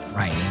that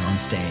writing on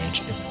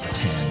stage is number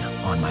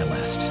 10 on my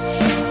list.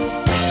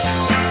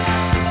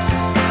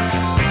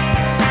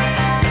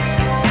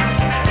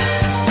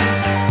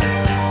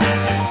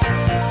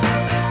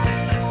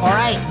 All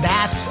right,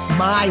 that's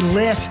my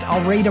list.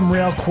 I'll read them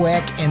real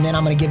quick, and then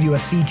I'm going to give you a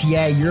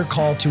CTA, your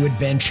call to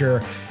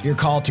adventure, your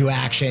call to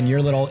action,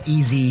 your little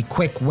easy,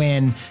 quick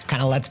win,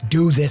 kind of let's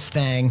do this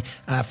thing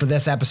for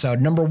this episode.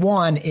 Number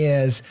 1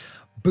 is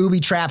booby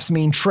traps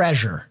mean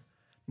treasure.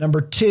 Number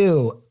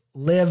 2,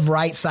 live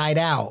right side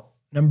out.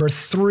 Number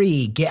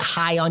 3, get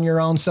high on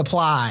your own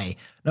supply.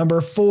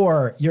 Number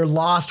 4, you're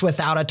lost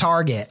without a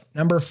target.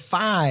 Number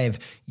 5,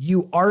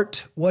 you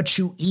art what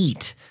you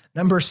eat.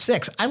 Number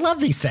 6, I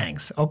love these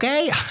things,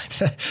 okay?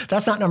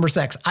 That's not number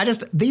 6.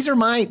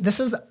 This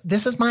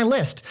is my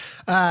list.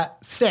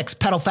 6,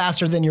 pedal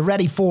faster than you're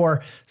ready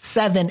for.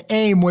 7,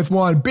 aim with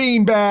one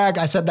beanbag.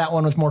 I said that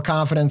one with more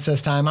confidence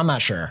this time. I'm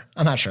not sure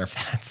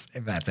if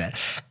that's it.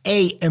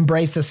 8,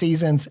 embrace the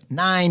seasons.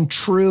 9,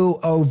 true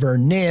over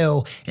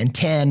new. And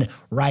 10,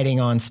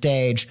 writing on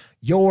stage.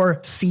 Your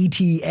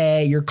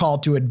CTA, your call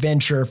to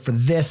adventure for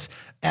this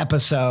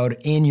episode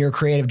in your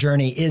creative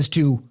journey is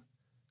to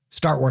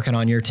start working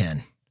on your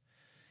 10.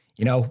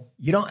 You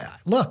don't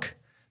look,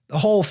 the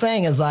whole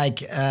thing is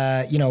like,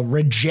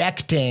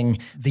 rejecting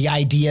the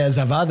ideas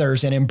of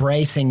others and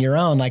embracing your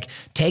own. Like,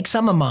 take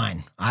some of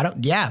mine.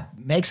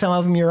 Make some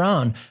of them your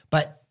own,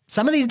 but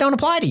some of these don't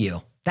apply to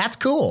you. That's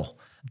cool.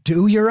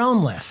 Do your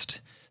own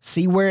list.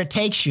 See where it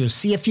takes you.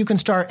 See if you can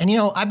start. And,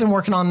 I've been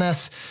working on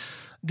this.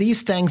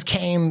 These things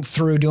came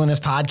through doing this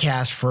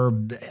podcast for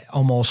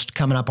almost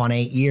coming up on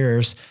 8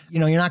 years.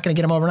 You're not going to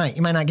get them overnight.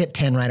 You might not get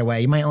 10 right away.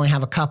 You might only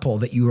have a couple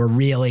that you are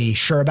really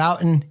sure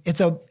about. And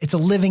it's a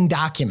living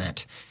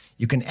document.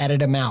 You can edit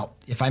them out.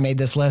 If I made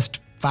this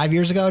list 5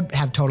 years ago, I'd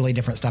have totally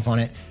different stuff on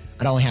it.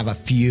 I'd only have a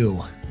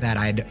few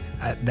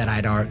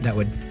that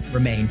would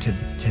remain to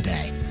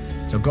today.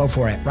 So go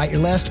for it. Write your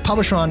list,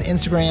 publish on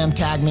Instagram,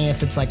 tag me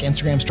if it's like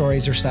Instagram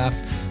stories or stuff.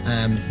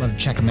 Love to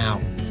check them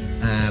out.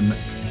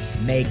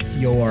 Make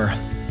your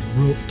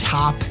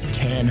top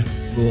 10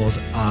 rules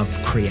of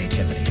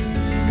creativity.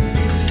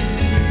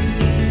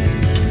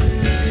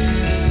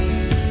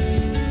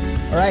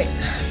 All right,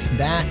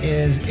 that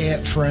is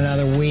it for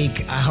another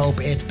week. I hope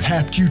it's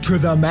pepped you to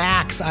the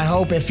max. I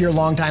hope if you're a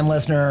longtime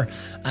listener,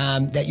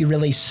 that you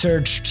really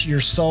searched your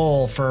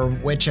soul for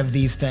which of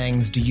these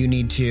things do you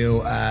need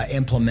to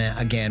implement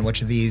again,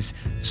 which of these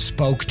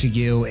spoke to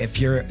you. If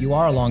you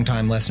are a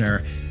longtime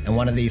listener and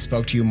one of these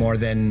spoke to you more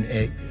than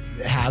it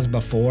has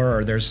before,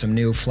 or there's some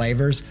new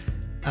flavors,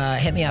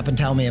 hit me up and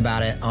tell me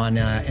about it on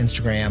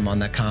Instagram on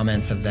the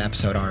comments of the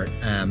episode art.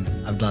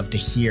 I'd love to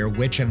hear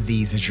which of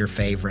these is your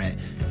favorite.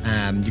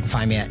 You can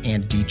find me at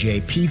And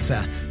DJ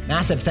Pizza.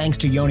 Massive thanks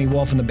to Yoni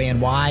Wolf and the band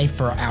Y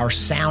for our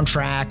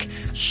soundtrack.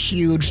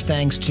 Huge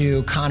thanks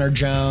to Connor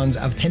Jones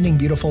of Pending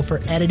Beautiful for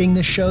editing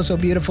this show so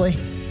beautifully.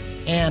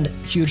 And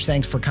huge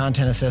thanks for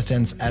content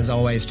assistance, as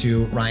always,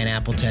 to Ryan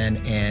Appleton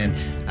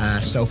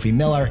and Sophie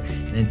Miller.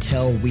 And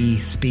until we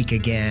speak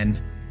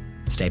again,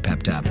 stay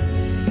pepped up.